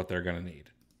is what they're going to need.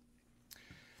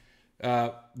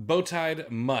 Bowtied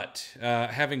Mutt,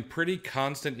 having pretty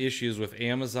constant issues with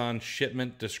Amazon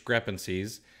shipment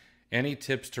discrepancies. Any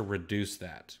tips to reduce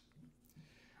that?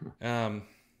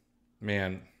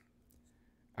 Man,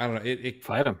 I don't know.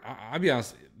 Fight them. I'll be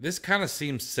honest. This kind of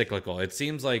seems cyclical. It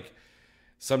seems like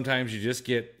sometimes you just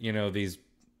get,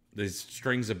 these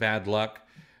strings of bad luck.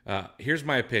 Here's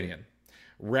my opinion.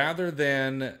 Rather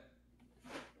than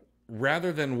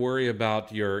worry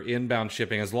about your inbound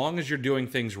shipping, as long as you're doing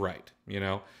things right,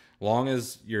 long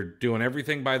as you're doing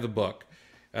everything by the book,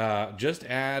 just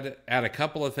add a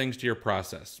couple of things to your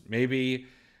process. Maybe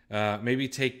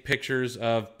take pictures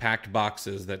of packed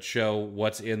boxes that show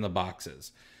what's in the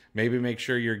boxes. Maybe make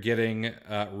sure you're getting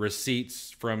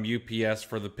receipts from UPS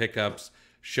for the pickups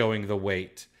showing the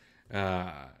weight.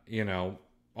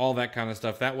 All that kind of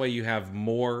stuff. That way you have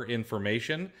more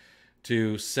information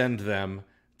to send them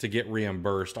to get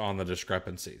reimbursed on the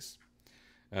discrepancies.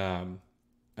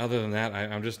 Other than that,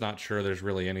 I'm just not sure there's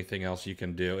really anything else you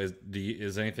can do.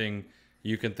 Is anything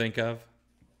you can think of?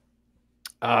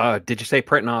 Did you say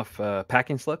printing off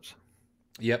packing slips?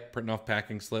 Yep, printing off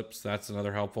packing slips. That's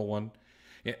another helpful one.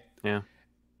 Yeah, Yeah.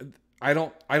 I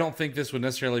don't think this would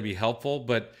necessarily be helpful,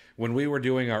 but when we were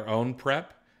doing our own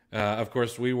prep, of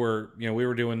course we were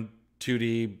doing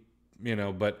 2D,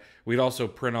 but we'd also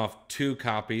print off two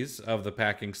copies of the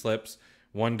packing slips.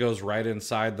 One goes right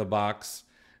inside the box,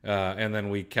 and then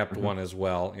we kept Hmm. one as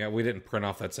well. Yeah, we didn't print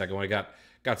off that second one. It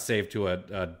got saved to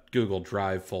a Google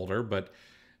Drive folder, but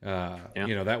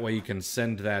Yeah. that way you can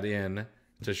send that in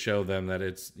to show them that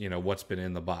it's what's been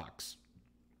in the box.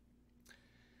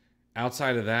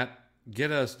 Outside of that,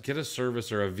 get a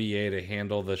service or a VA to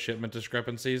handle the shipment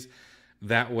discrepancies.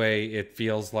 That way it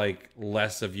feels like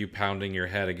less of you pounding your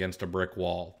head against a brick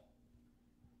wall.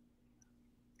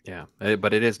 Yeah.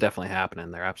 But it is definitely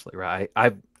happening. They're absolutely right.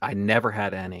 I never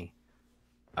had any,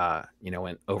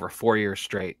 in over 4 years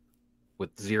straight with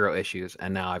zero issues,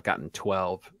 and now I've gotten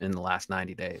 12 in the last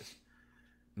 90 days.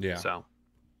 Yeah. So,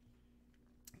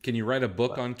 Can you write a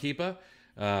book but on Keepa?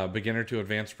 Beginner to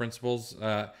advanced principles.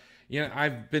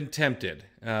 I've been tempted,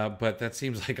 but that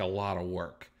seems like a lot of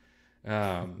work.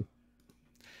 Um,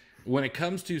 when it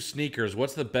comes to sneakers,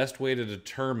 what's the best way to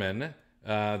determine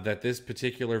that this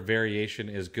particular variation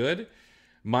is good?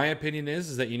 My opinion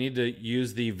is that you need to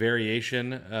use the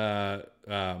variation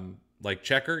like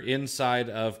checker inside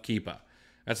of Keepa.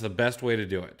 That's the best way to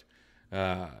do it.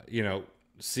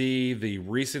 See the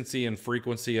recency and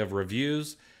frequency of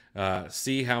reviews.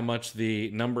 See how much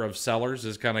the number of sellers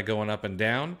is kind of going up and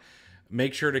down.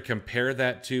 Make sure to compare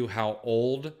that to how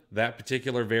old that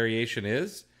particular variation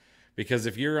is, because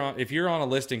if you're on a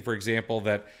listing, for example,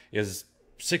 that is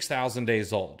 6,000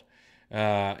 days old,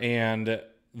 and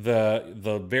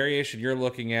the variation you're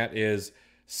looking at is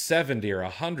 70 or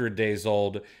 100 days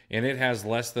old, and it has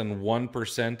less than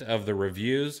 1% of the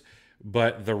reviews,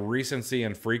 but the recency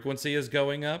and frequency is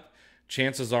going up,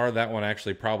 chances are that one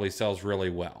actually probably sells really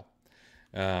well.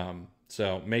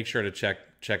 So make sure to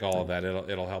check all of that.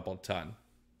 It'll help a ton.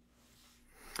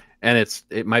 and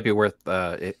it might be worth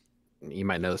it. You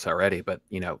might know this already, but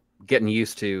getting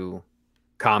used to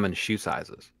common shoe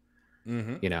sizes.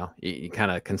 Mm-hmm. You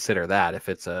kind of consider that if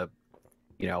it's a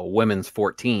women's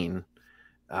 14,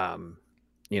 and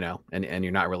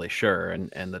you're not really sure,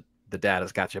 and the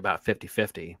data's got you about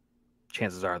 50-50.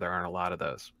 Chances are there aren't a lot of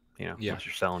those, Yeah. unless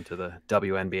you're selling to the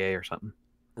WNBA or something.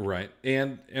 Right.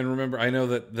 And remember, I know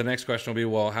that the next question will be,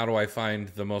 well, how do I find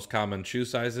the most common shoe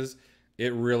sizes?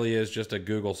 It really is just a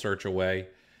Google search away.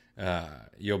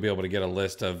 You'll be able to get a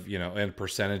list of, and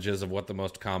percentages of what the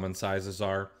most common sizes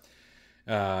are.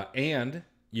 And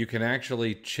you can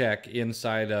actually check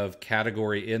inside of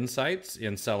category insights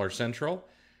in Seller Central,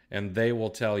 and they will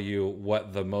tell you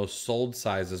what the most sold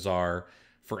sizes are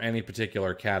for any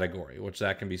particular category, which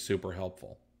that can be super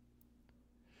helpful.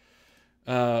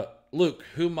 Luke,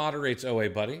 who moderates OA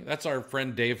Buddy? That's our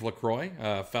friend Dave LaCroix,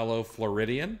 fellow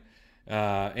Floridian.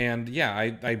 And yeah,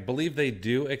 I believe they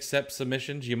do accept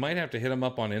submissions. You might have to hit them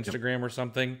up on Yep. Instagram or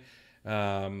something.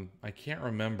 I can't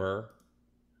remember.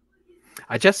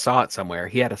 I just saw it somewhere.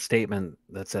 He had a statement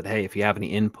that said, "Hey, if you have any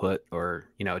input or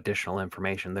additional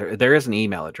information, there is an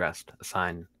email address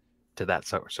assigned to that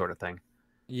sort of thing,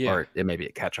 Yeah. or it may be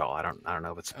a catch-all. I don't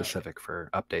know if it's Okay. specific for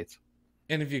updates."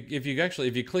 And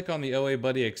if you click on the OA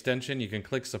Buddy extension, you can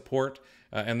click support,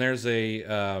 and there's a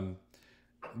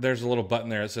little button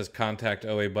there that says contact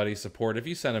OA Buddy support. If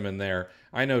you send him in there,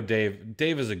 I know Dave.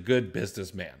 Dave is a good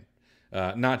businessman,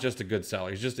 not just a good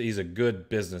seller. He's a good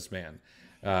businessman,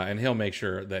 and he'll make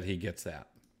sure that he gets that.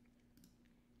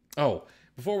 Oh,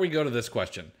 before we go to this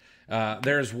question,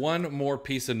 there's one more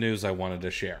piece of news I wanted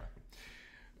to share.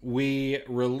 We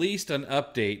released an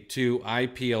update to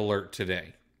IP Alert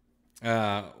today,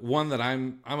 one that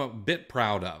I'm a bit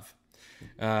proud of.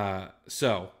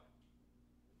 So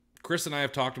Chris and I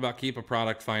have talked about Keepa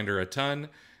Product Finder a ton.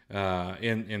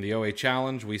 In the OA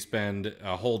Challenge, we spend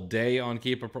a whole day on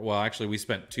Keepa. Well, actually, we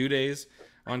spent 2 days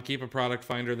on Keepa Product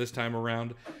Finder this time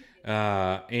around,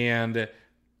 and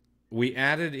we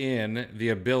added in the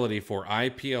ability for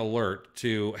IP Alert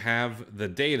to have the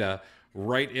data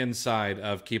right inside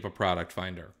of Keepa Product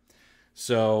Finder.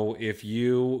 So if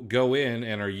you go in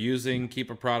and are using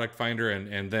Keepa Product Finder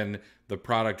and then the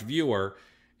product viewer,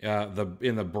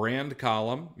 in the brand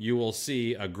column, you will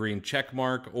see a green check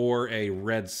mark or a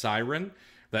red siren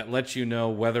that lets you know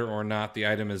whether or not the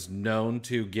item is known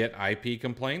to get IP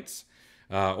complaints,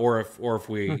 or if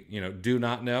we do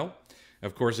not know.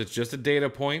 Of course, it's just a data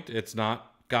point; it's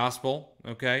not gospel.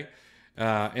 Okay,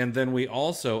 and then we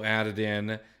also added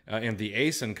in the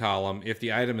ASIN column if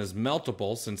the item is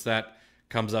meltable, since that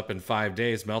comes up in 5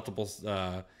 days, multiple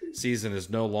season is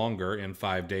no longer in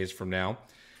 5 days from now,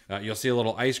 you'll see a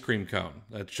little ice cream cone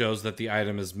that shows that the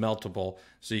item is meltable,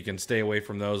 so you can stay away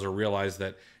from those or realize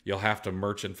that you'll have to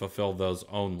merchant fulfill those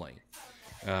only.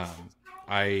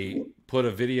 I put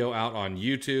a video out on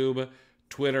YouTube,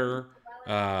 Twitter,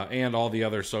 and all the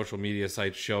other social media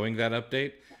sites showing that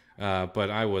update. But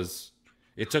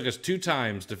it took us 2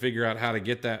 times to figure out how to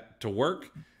get that to work.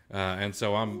 And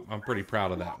so I'm pretty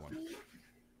proud of that one.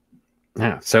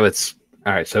 Yeah. So it's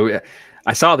all right. So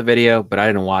I saw the video, but I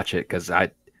didn't watch it because I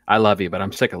love you, but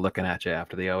I'm sick of looking at you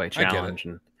after the OA challenge.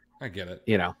 I get it.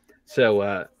 You know,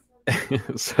 so,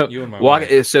 so you and my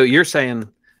wife. So you're saying,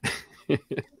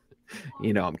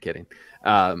 I'm kidding.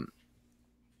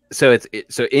 So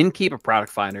so in Keepa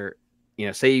Product Finder,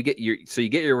 say you get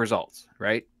your results,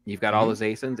 right? You've got all those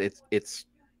ASINs.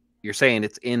 You're saying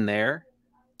it's in there.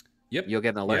 Yep. You'll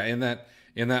get an alert. Yeah,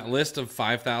 in that list of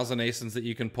 5,000 ASINs that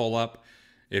you can pull up,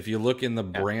 if you look in the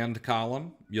brand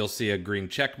column, you'll see a green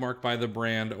check mark by the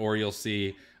brand, or you'll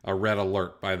see a red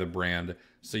alert by the brand,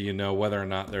 so you know whether or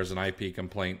not there's an IP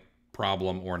complaint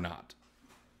problem or not.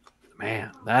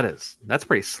 Man, that's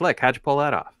pretty slick. How'd you pull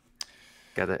that off?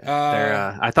 Got it.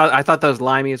 I thought those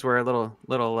limeys were a little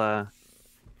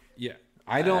yeah.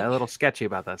 A little sketchy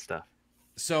about that stuff.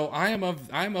 So I'm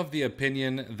of the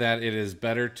opinion that it is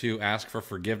better to ask for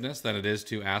forgiveness than it is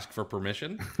to ask for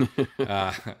permission.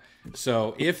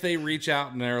 So if they reach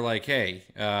out and they're like, "Hey,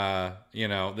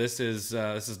 this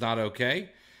is not okay,"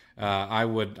 I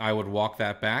would walk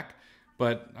that back.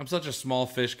 But I'm such a small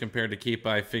fish compared to Keepa.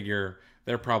 I figure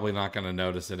they're probably not going to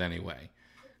notice it anyway.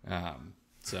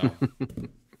 So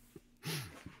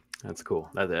that's cool.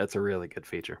 That's a really good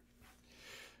feature.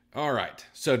 All right.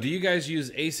 So do you guys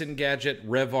use ASIN Gadget,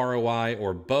 Rev ROI,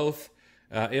 or both?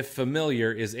 If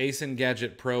familiar, is ASIN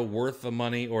Gadget Pro worth the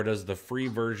money, or does the free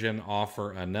version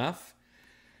offer enough?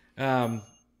 Well,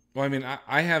 I mean,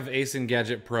 I have ASIN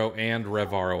Gadget Pro and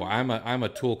Rev ROI. I'm a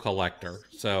tool collector,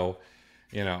 so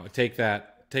take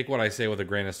what I say with a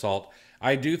grain of salt.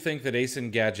 I do think that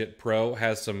ASIN Gadget Pro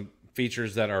has some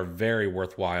features that are very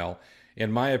worthwhile.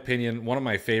 In my opinion, one of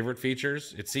my favorite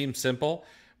features. It seems simple,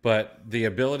 but the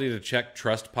ability to check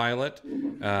Trustpilot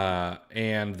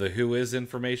and the Whois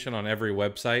information on every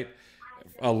website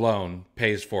alone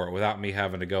pays for it without me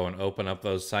having to go and open up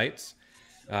those sites.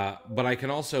 But I can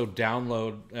also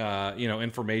download,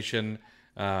 information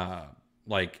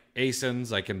like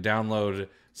ASINs. I can download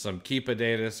some Keepa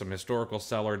data, some historical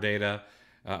seller data,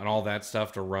 and all that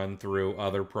stuff to run through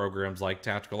other programs like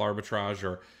Tactical Arbitrage,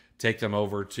 or take them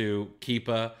over to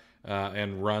Keepa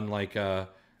and run like a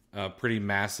pretty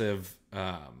massive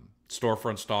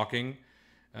storefront stalking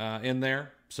in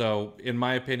there. So in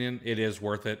my opinion, it is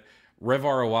worth it. Rev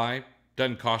ROI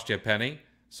doesn't cost you a penny,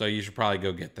 so you should probably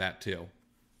go get that too.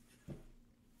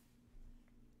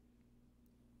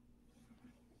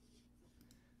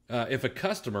 If a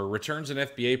customer returns an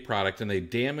FBA product and they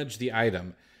damage the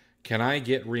item, can I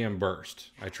get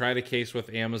reimbursed? I tried a case with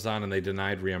Amazon and they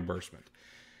denied reimbursement.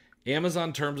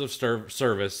 Amazon terms of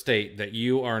service state that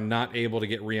you are not able to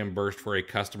get reimbursed for a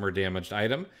customer damaged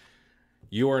item.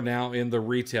 You are now in the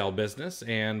retail business,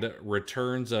 and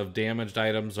returns of damaged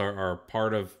items are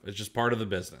it's just part of the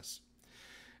business.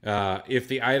 If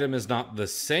the item is not the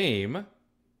same,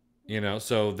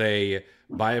 so they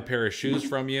buy a pair of shoes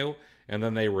from you and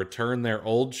then they return their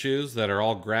old shoes that are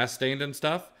all grass stained and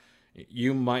stuff,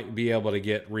 you might be able to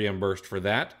get reimbursed for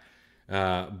that.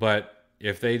 But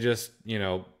if they just,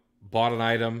 bought an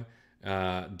item,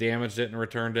 damaged it and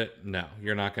returned it, no,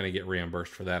 you're not going to get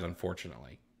reimbursed for that,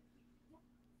 unfortunately.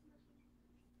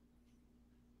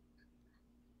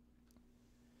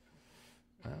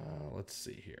 Let's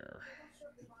see here.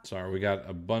 Sorry, we got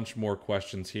a bunch more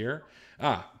questions here.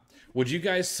 Would you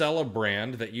guys sell a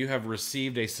brand that you have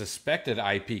received a suspected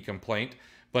IP complaint,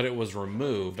 but it was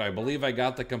removed? I believe I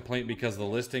got the complaint because the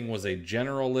listing was a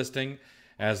general listing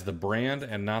as the brand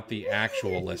and not the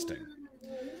actual listing.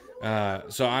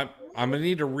 So I'm gonna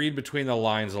need to read between the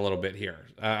lines a little bit here.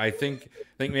 I think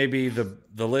maybe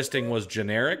the listing was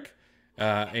generic,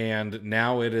 and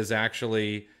now it is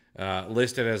actually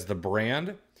listed as the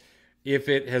brand. If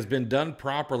it has been done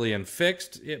properly and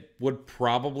fixed, it would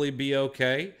probably be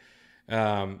okay.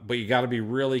 But you got to be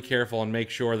really careful and make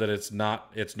sure that it's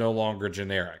no longer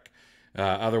generic.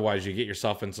 Otherwise, you get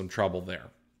yourself in some trouble there.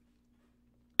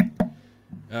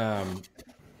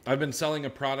 I've been selling a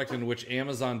product in which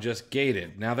Amazon just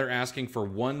gated. Now they're asking for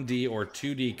 1D or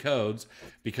 2D codes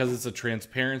because it's a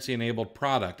transparency-enabled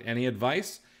product. Any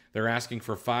advice? They're asking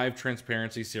for 5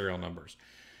 transparency serial numbers.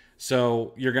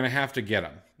 So you're going to have to get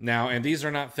them now. And these are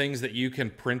not things that you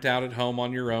can print out at home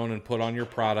on your own and put on your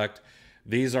product.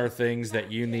 These are things that uh,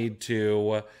 you need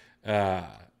to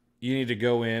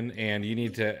go in, and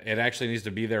it actually needs to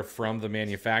be there from the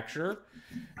manufacturer.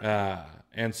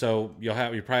 And so you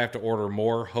probably have to order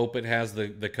more, hope it has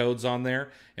the codes on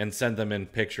there, and send them in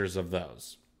pictures of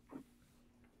those.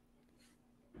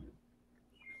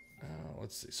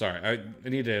 Let's see. Sorry, I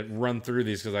need to run through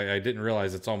these because I didn't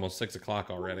realize it's almost 6 o'clock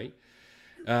already.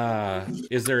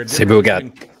 Is there a See,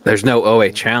 but there's no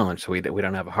OA challenge, so we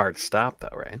don't have a hard stop though,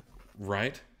 right?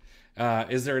 Right.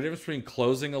 Is there a difference between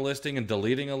closing a listing and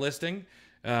deleting a listing?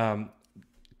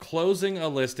 Closing a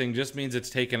listing just means it's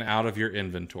taken out of your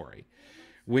inventory.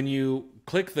 When you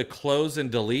click the close and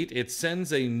delete, it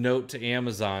sends a note to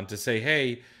Amazon to say,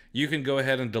 hey, you can go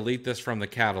ahead and delete this from the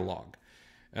catalog.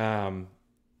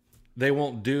 They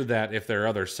won't do that if there are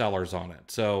other sellers on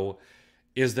it. So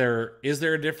is there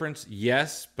a difference?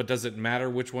 Yes, but does it matter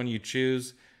which one you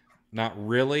choose? Not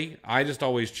really. I just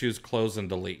always choose close and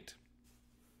delete.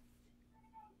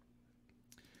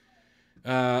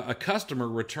 A customer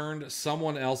returned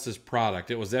someone else's product.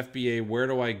 It was FBA. Where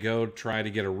do I go to try to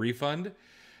get a refund?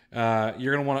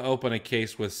 You're going to want to open a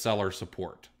case with seller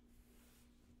support.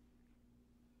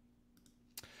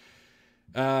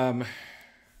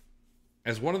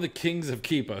 As one of the kings of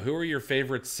Keepa, who are your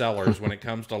favorite sellers when it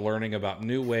comes to learning about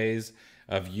new ways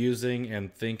of using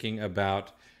and thinking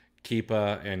about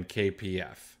Keepa and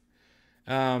KPF?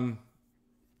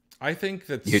 I think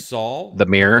that Saul, the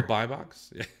mirror, the buy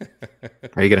box.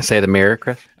 Are you going to say the mirror,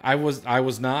 Chris? I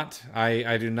was not.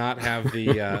 I do not have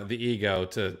the ego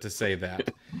to say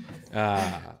that.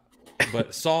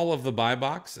 But Saul of the buy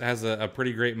box has a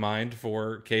pretty great mind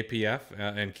for KPF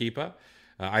and Keepa.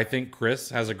 I think Chris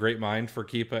has a great mind for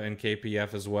Keepa and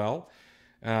KPF as well.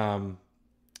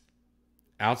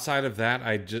 Outside of that,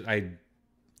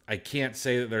 I can't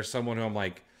say that there's someone who I'm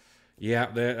like, yeah,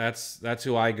 that's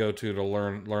who I go to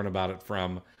learn about it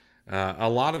from. A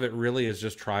lot of it really is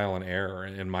just trial and error,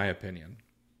 in my opinion.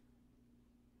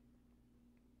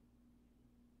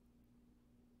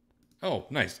 Oh,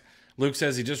 nice. Luke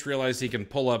says he just realized he can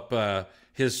pull up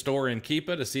his store in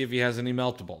Keepa to see if he has any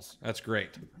meltables. That's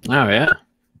great. Oh, yeah.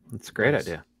 That's a great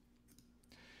idea.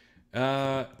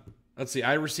 Let's see.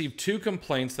 I received 2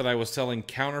 complaints that I was selling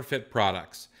counterfeit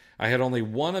products. I had only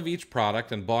one of each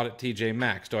product and bought at TJ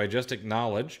Maxx. Do I just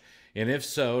acknowledge? And if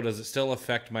so, does it still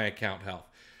affect my account health?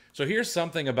 So here's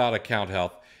something about account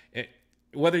health.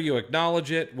 Whether you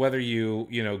acknowledge it, whether you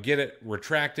get it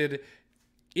retracted,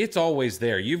 it's always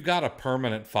there. You've got a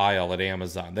permanent file at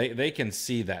Amazon. They can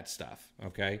see that stuff,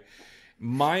 okay?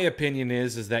 My opinion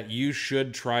is that you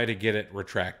should try to get it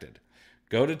retracted.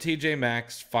 Go to TJ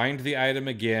Maxx, find the item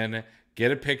again,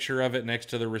 get a picture of it next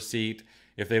to the receipt.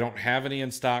 If they don't have any in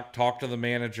stock, talk to the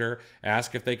manager,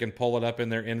 ask if they can pull it up in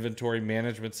their inventory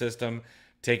management system,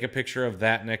 take a picture of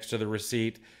that next to the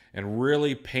receipt, and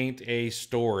really paint a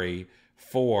story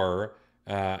for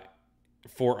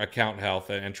account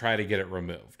health and try to get it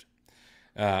removed.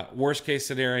 Worst case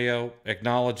scenario,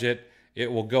 acknowledge it. It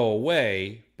will go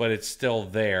away, but it's still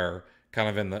there, kind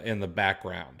of in the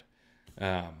background.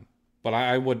 But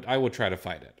I would try to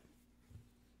fight it.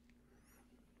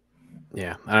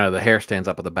 Yeah, I don't know. The hair stands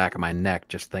up at the back of my neck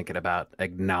just thinking about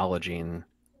acknowledging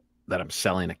that I'm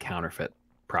selling a counterfeit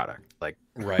product. Like,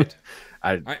 right.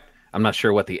 I'm not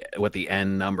sure what the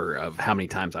end number of how many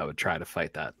times I would try to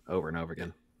fight that over and over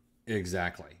again.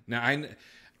 Exactly. Now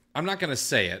I'm not going to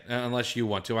say it unless you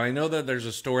want to. I know that there's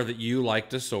a store that you like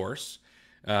to source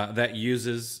that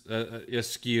uses a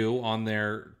SKU on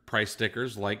their price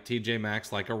stickers, like TJ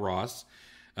Maxx, like a Ross.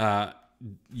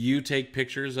 You take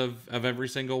pictures of every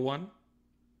single one?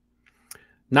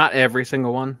 Not every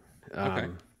single one. Okay.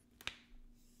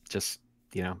 Just,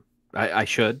 I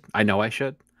should. I know I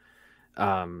should.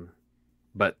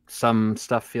 But some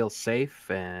stuff feels safe,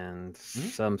 and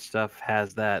some stuff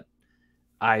has that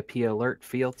IP alert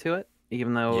feel to it,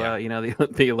 even though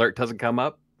the alert doesn't come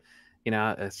up.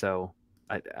 So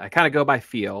I kind of go by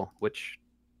feel, which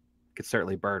could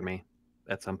certainly burn me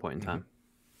at some point in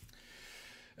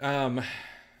time.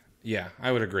 Yeah,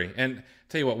 I would agree. And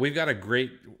tell you what, we've got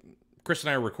Chris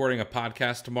and I are recording a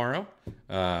podcast tomorrow.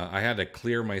 I had to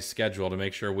clear my schedule to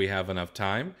make sure we have enough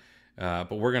time.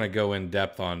 But we're going to go in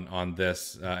depth on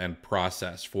this and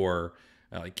process for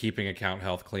like keeping account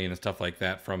health clean and stuff like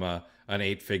that from an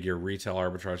 8-figure retail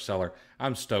arbitrage seller.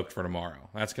 I'm stoked for tomorrow.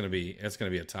 It's going to be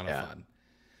a ton of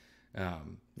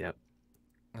fun. Yep.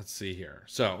 Let's see here.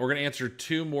 So we're going to answer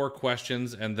 2 more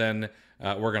questions, and then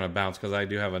we're going to bounce because I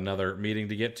do have another meeting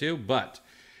to get to. But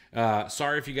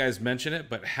Sorry if you guys mention it,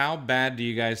 but how bad do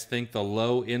you guys think the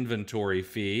low inventory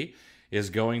fee is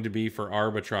going to be for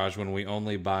arbitrage when we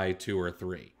only buy 2 or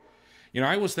 3?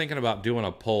 I was thinking about doing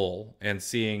a poll and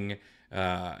seeing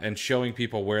and showing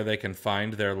people where they can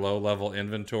find their low-level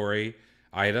inventory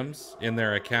items in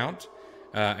their account,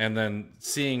 and then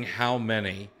seeing how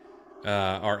many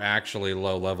are actually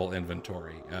low-level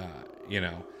inventory.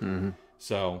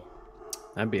 So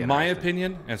That'd be my interesting.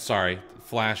 opinion, and sorry,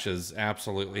 Flash is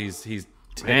absolutely he's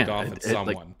ticked Man, off at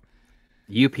someone.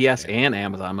 UPS and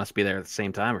Amazon must be there at the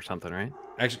same time or something, right?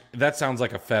 Actually, that sounds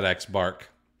like a FedEx bark.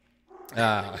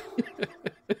 Uh,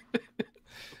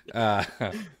 uh,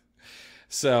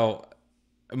 so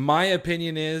my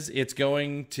opinion is it's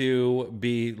going to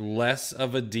be less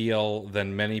of a deal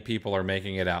than many people are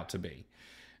making it out to be.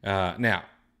 Now,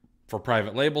 for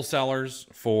private label sellers,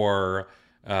 for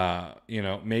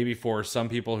maybe for some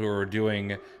people who are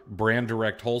doing brand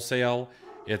direct wholesale,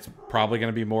 it's probably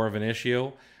going to be more of an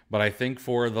issue. But I think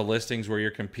for the listings where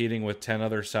you're competing with 10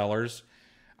 other sellers,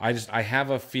 I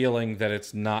have a feeling that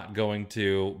it's not going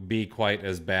to be quite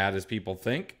as bad as people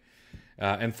think.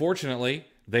 Unfortunately,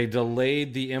 they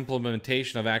delayed the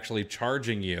implementation of actually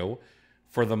charging you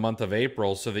for the month of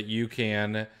April so that you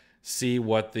can see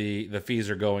what the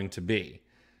fees are going to be.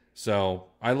 So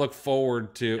I look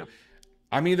forward to... Yep.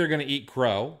 I'm either going to eat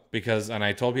crow and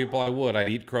I told people I'd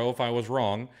eat crow if I was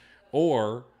wrong,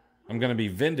 or I'm going to be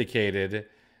vindicated,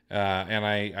 and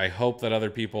I hope that other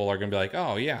people are going to be like,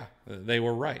 oh yeah, they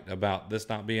were right about this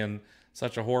not being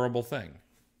such a horrible thing.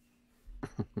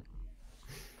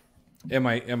 Am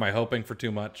I hoping for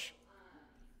too much?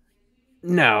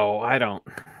 No, I don't.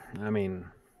 I mean,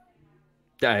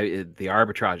 the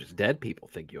arbitrage is dead. People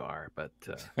think you are, but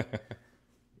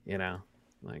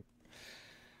like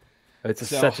it's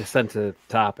such a sensitive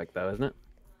topic, though, isn't it?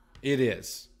 It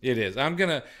is. It is. I am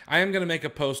gonna make a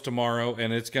post tomorrow,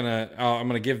 and I'm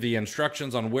gonna give the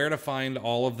instructions on where to find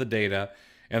all of the data,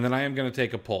 and then I am gonna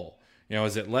take a poll.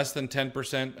 Is it less than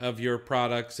 10% of your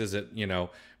products? Is it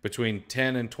between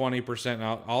 10 and 20%?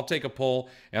 I'll take a poll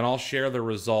and I'll share the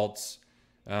results.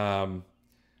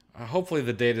 Hopefully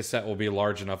the data set will be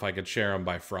large enough I could share them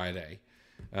by Friday.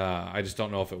 I just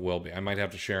don't know if it will be. I might have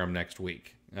to share them next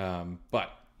week,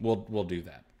 but we'll do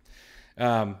that.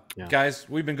 Guys,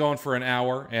 we've been going for an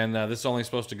hour, and this is only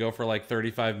supposed to go for like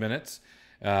 35 minutes.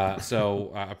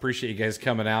 So I appreciate you guys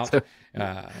coming out.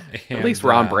 At least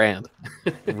we're on brand.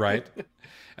 Right.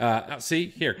 See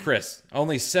here, Chris,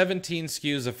 only 17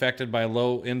 SKUs affected by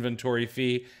low inventory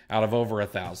fee out of over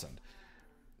 1,000.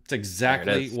 It's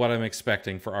exactly what I'm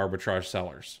expecting for arbitrage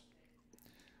sellers.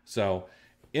 So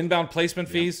inbound placement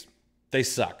fees, they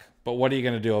suck. But what are you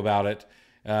going to do about it?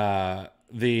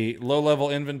 The low-level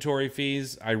inventory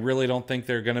fees, I really don't think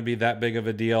they're going to be that big of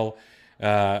a deal.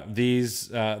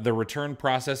 The return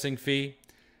processing fee,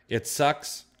 it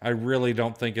sucks. I really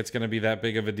don't think it's going to be that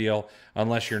big of a deal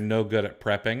unless you're no good at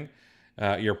prepping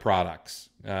your products,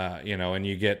 and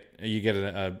you get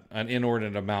an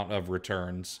inordinate amount of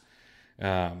returns.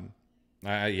 But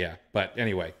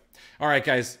anyway. All right,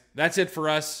 guys, that's it for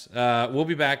us. We'll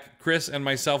be back. Chris and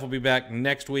myself will be back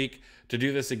next week to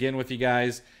do this again with you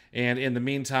guys. And in the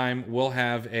meantime, we'll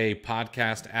have a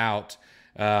podcast out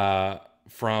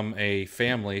from a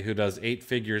family who does 8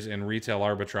 figures in retail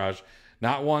arbitrage.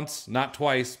 Not once, not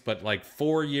twice, but like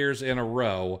 4 years in a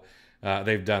row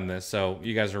they've done this. So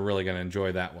you guys are really going to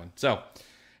enjoy that one. So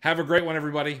have a great one,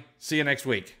 everybody. See you next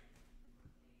week.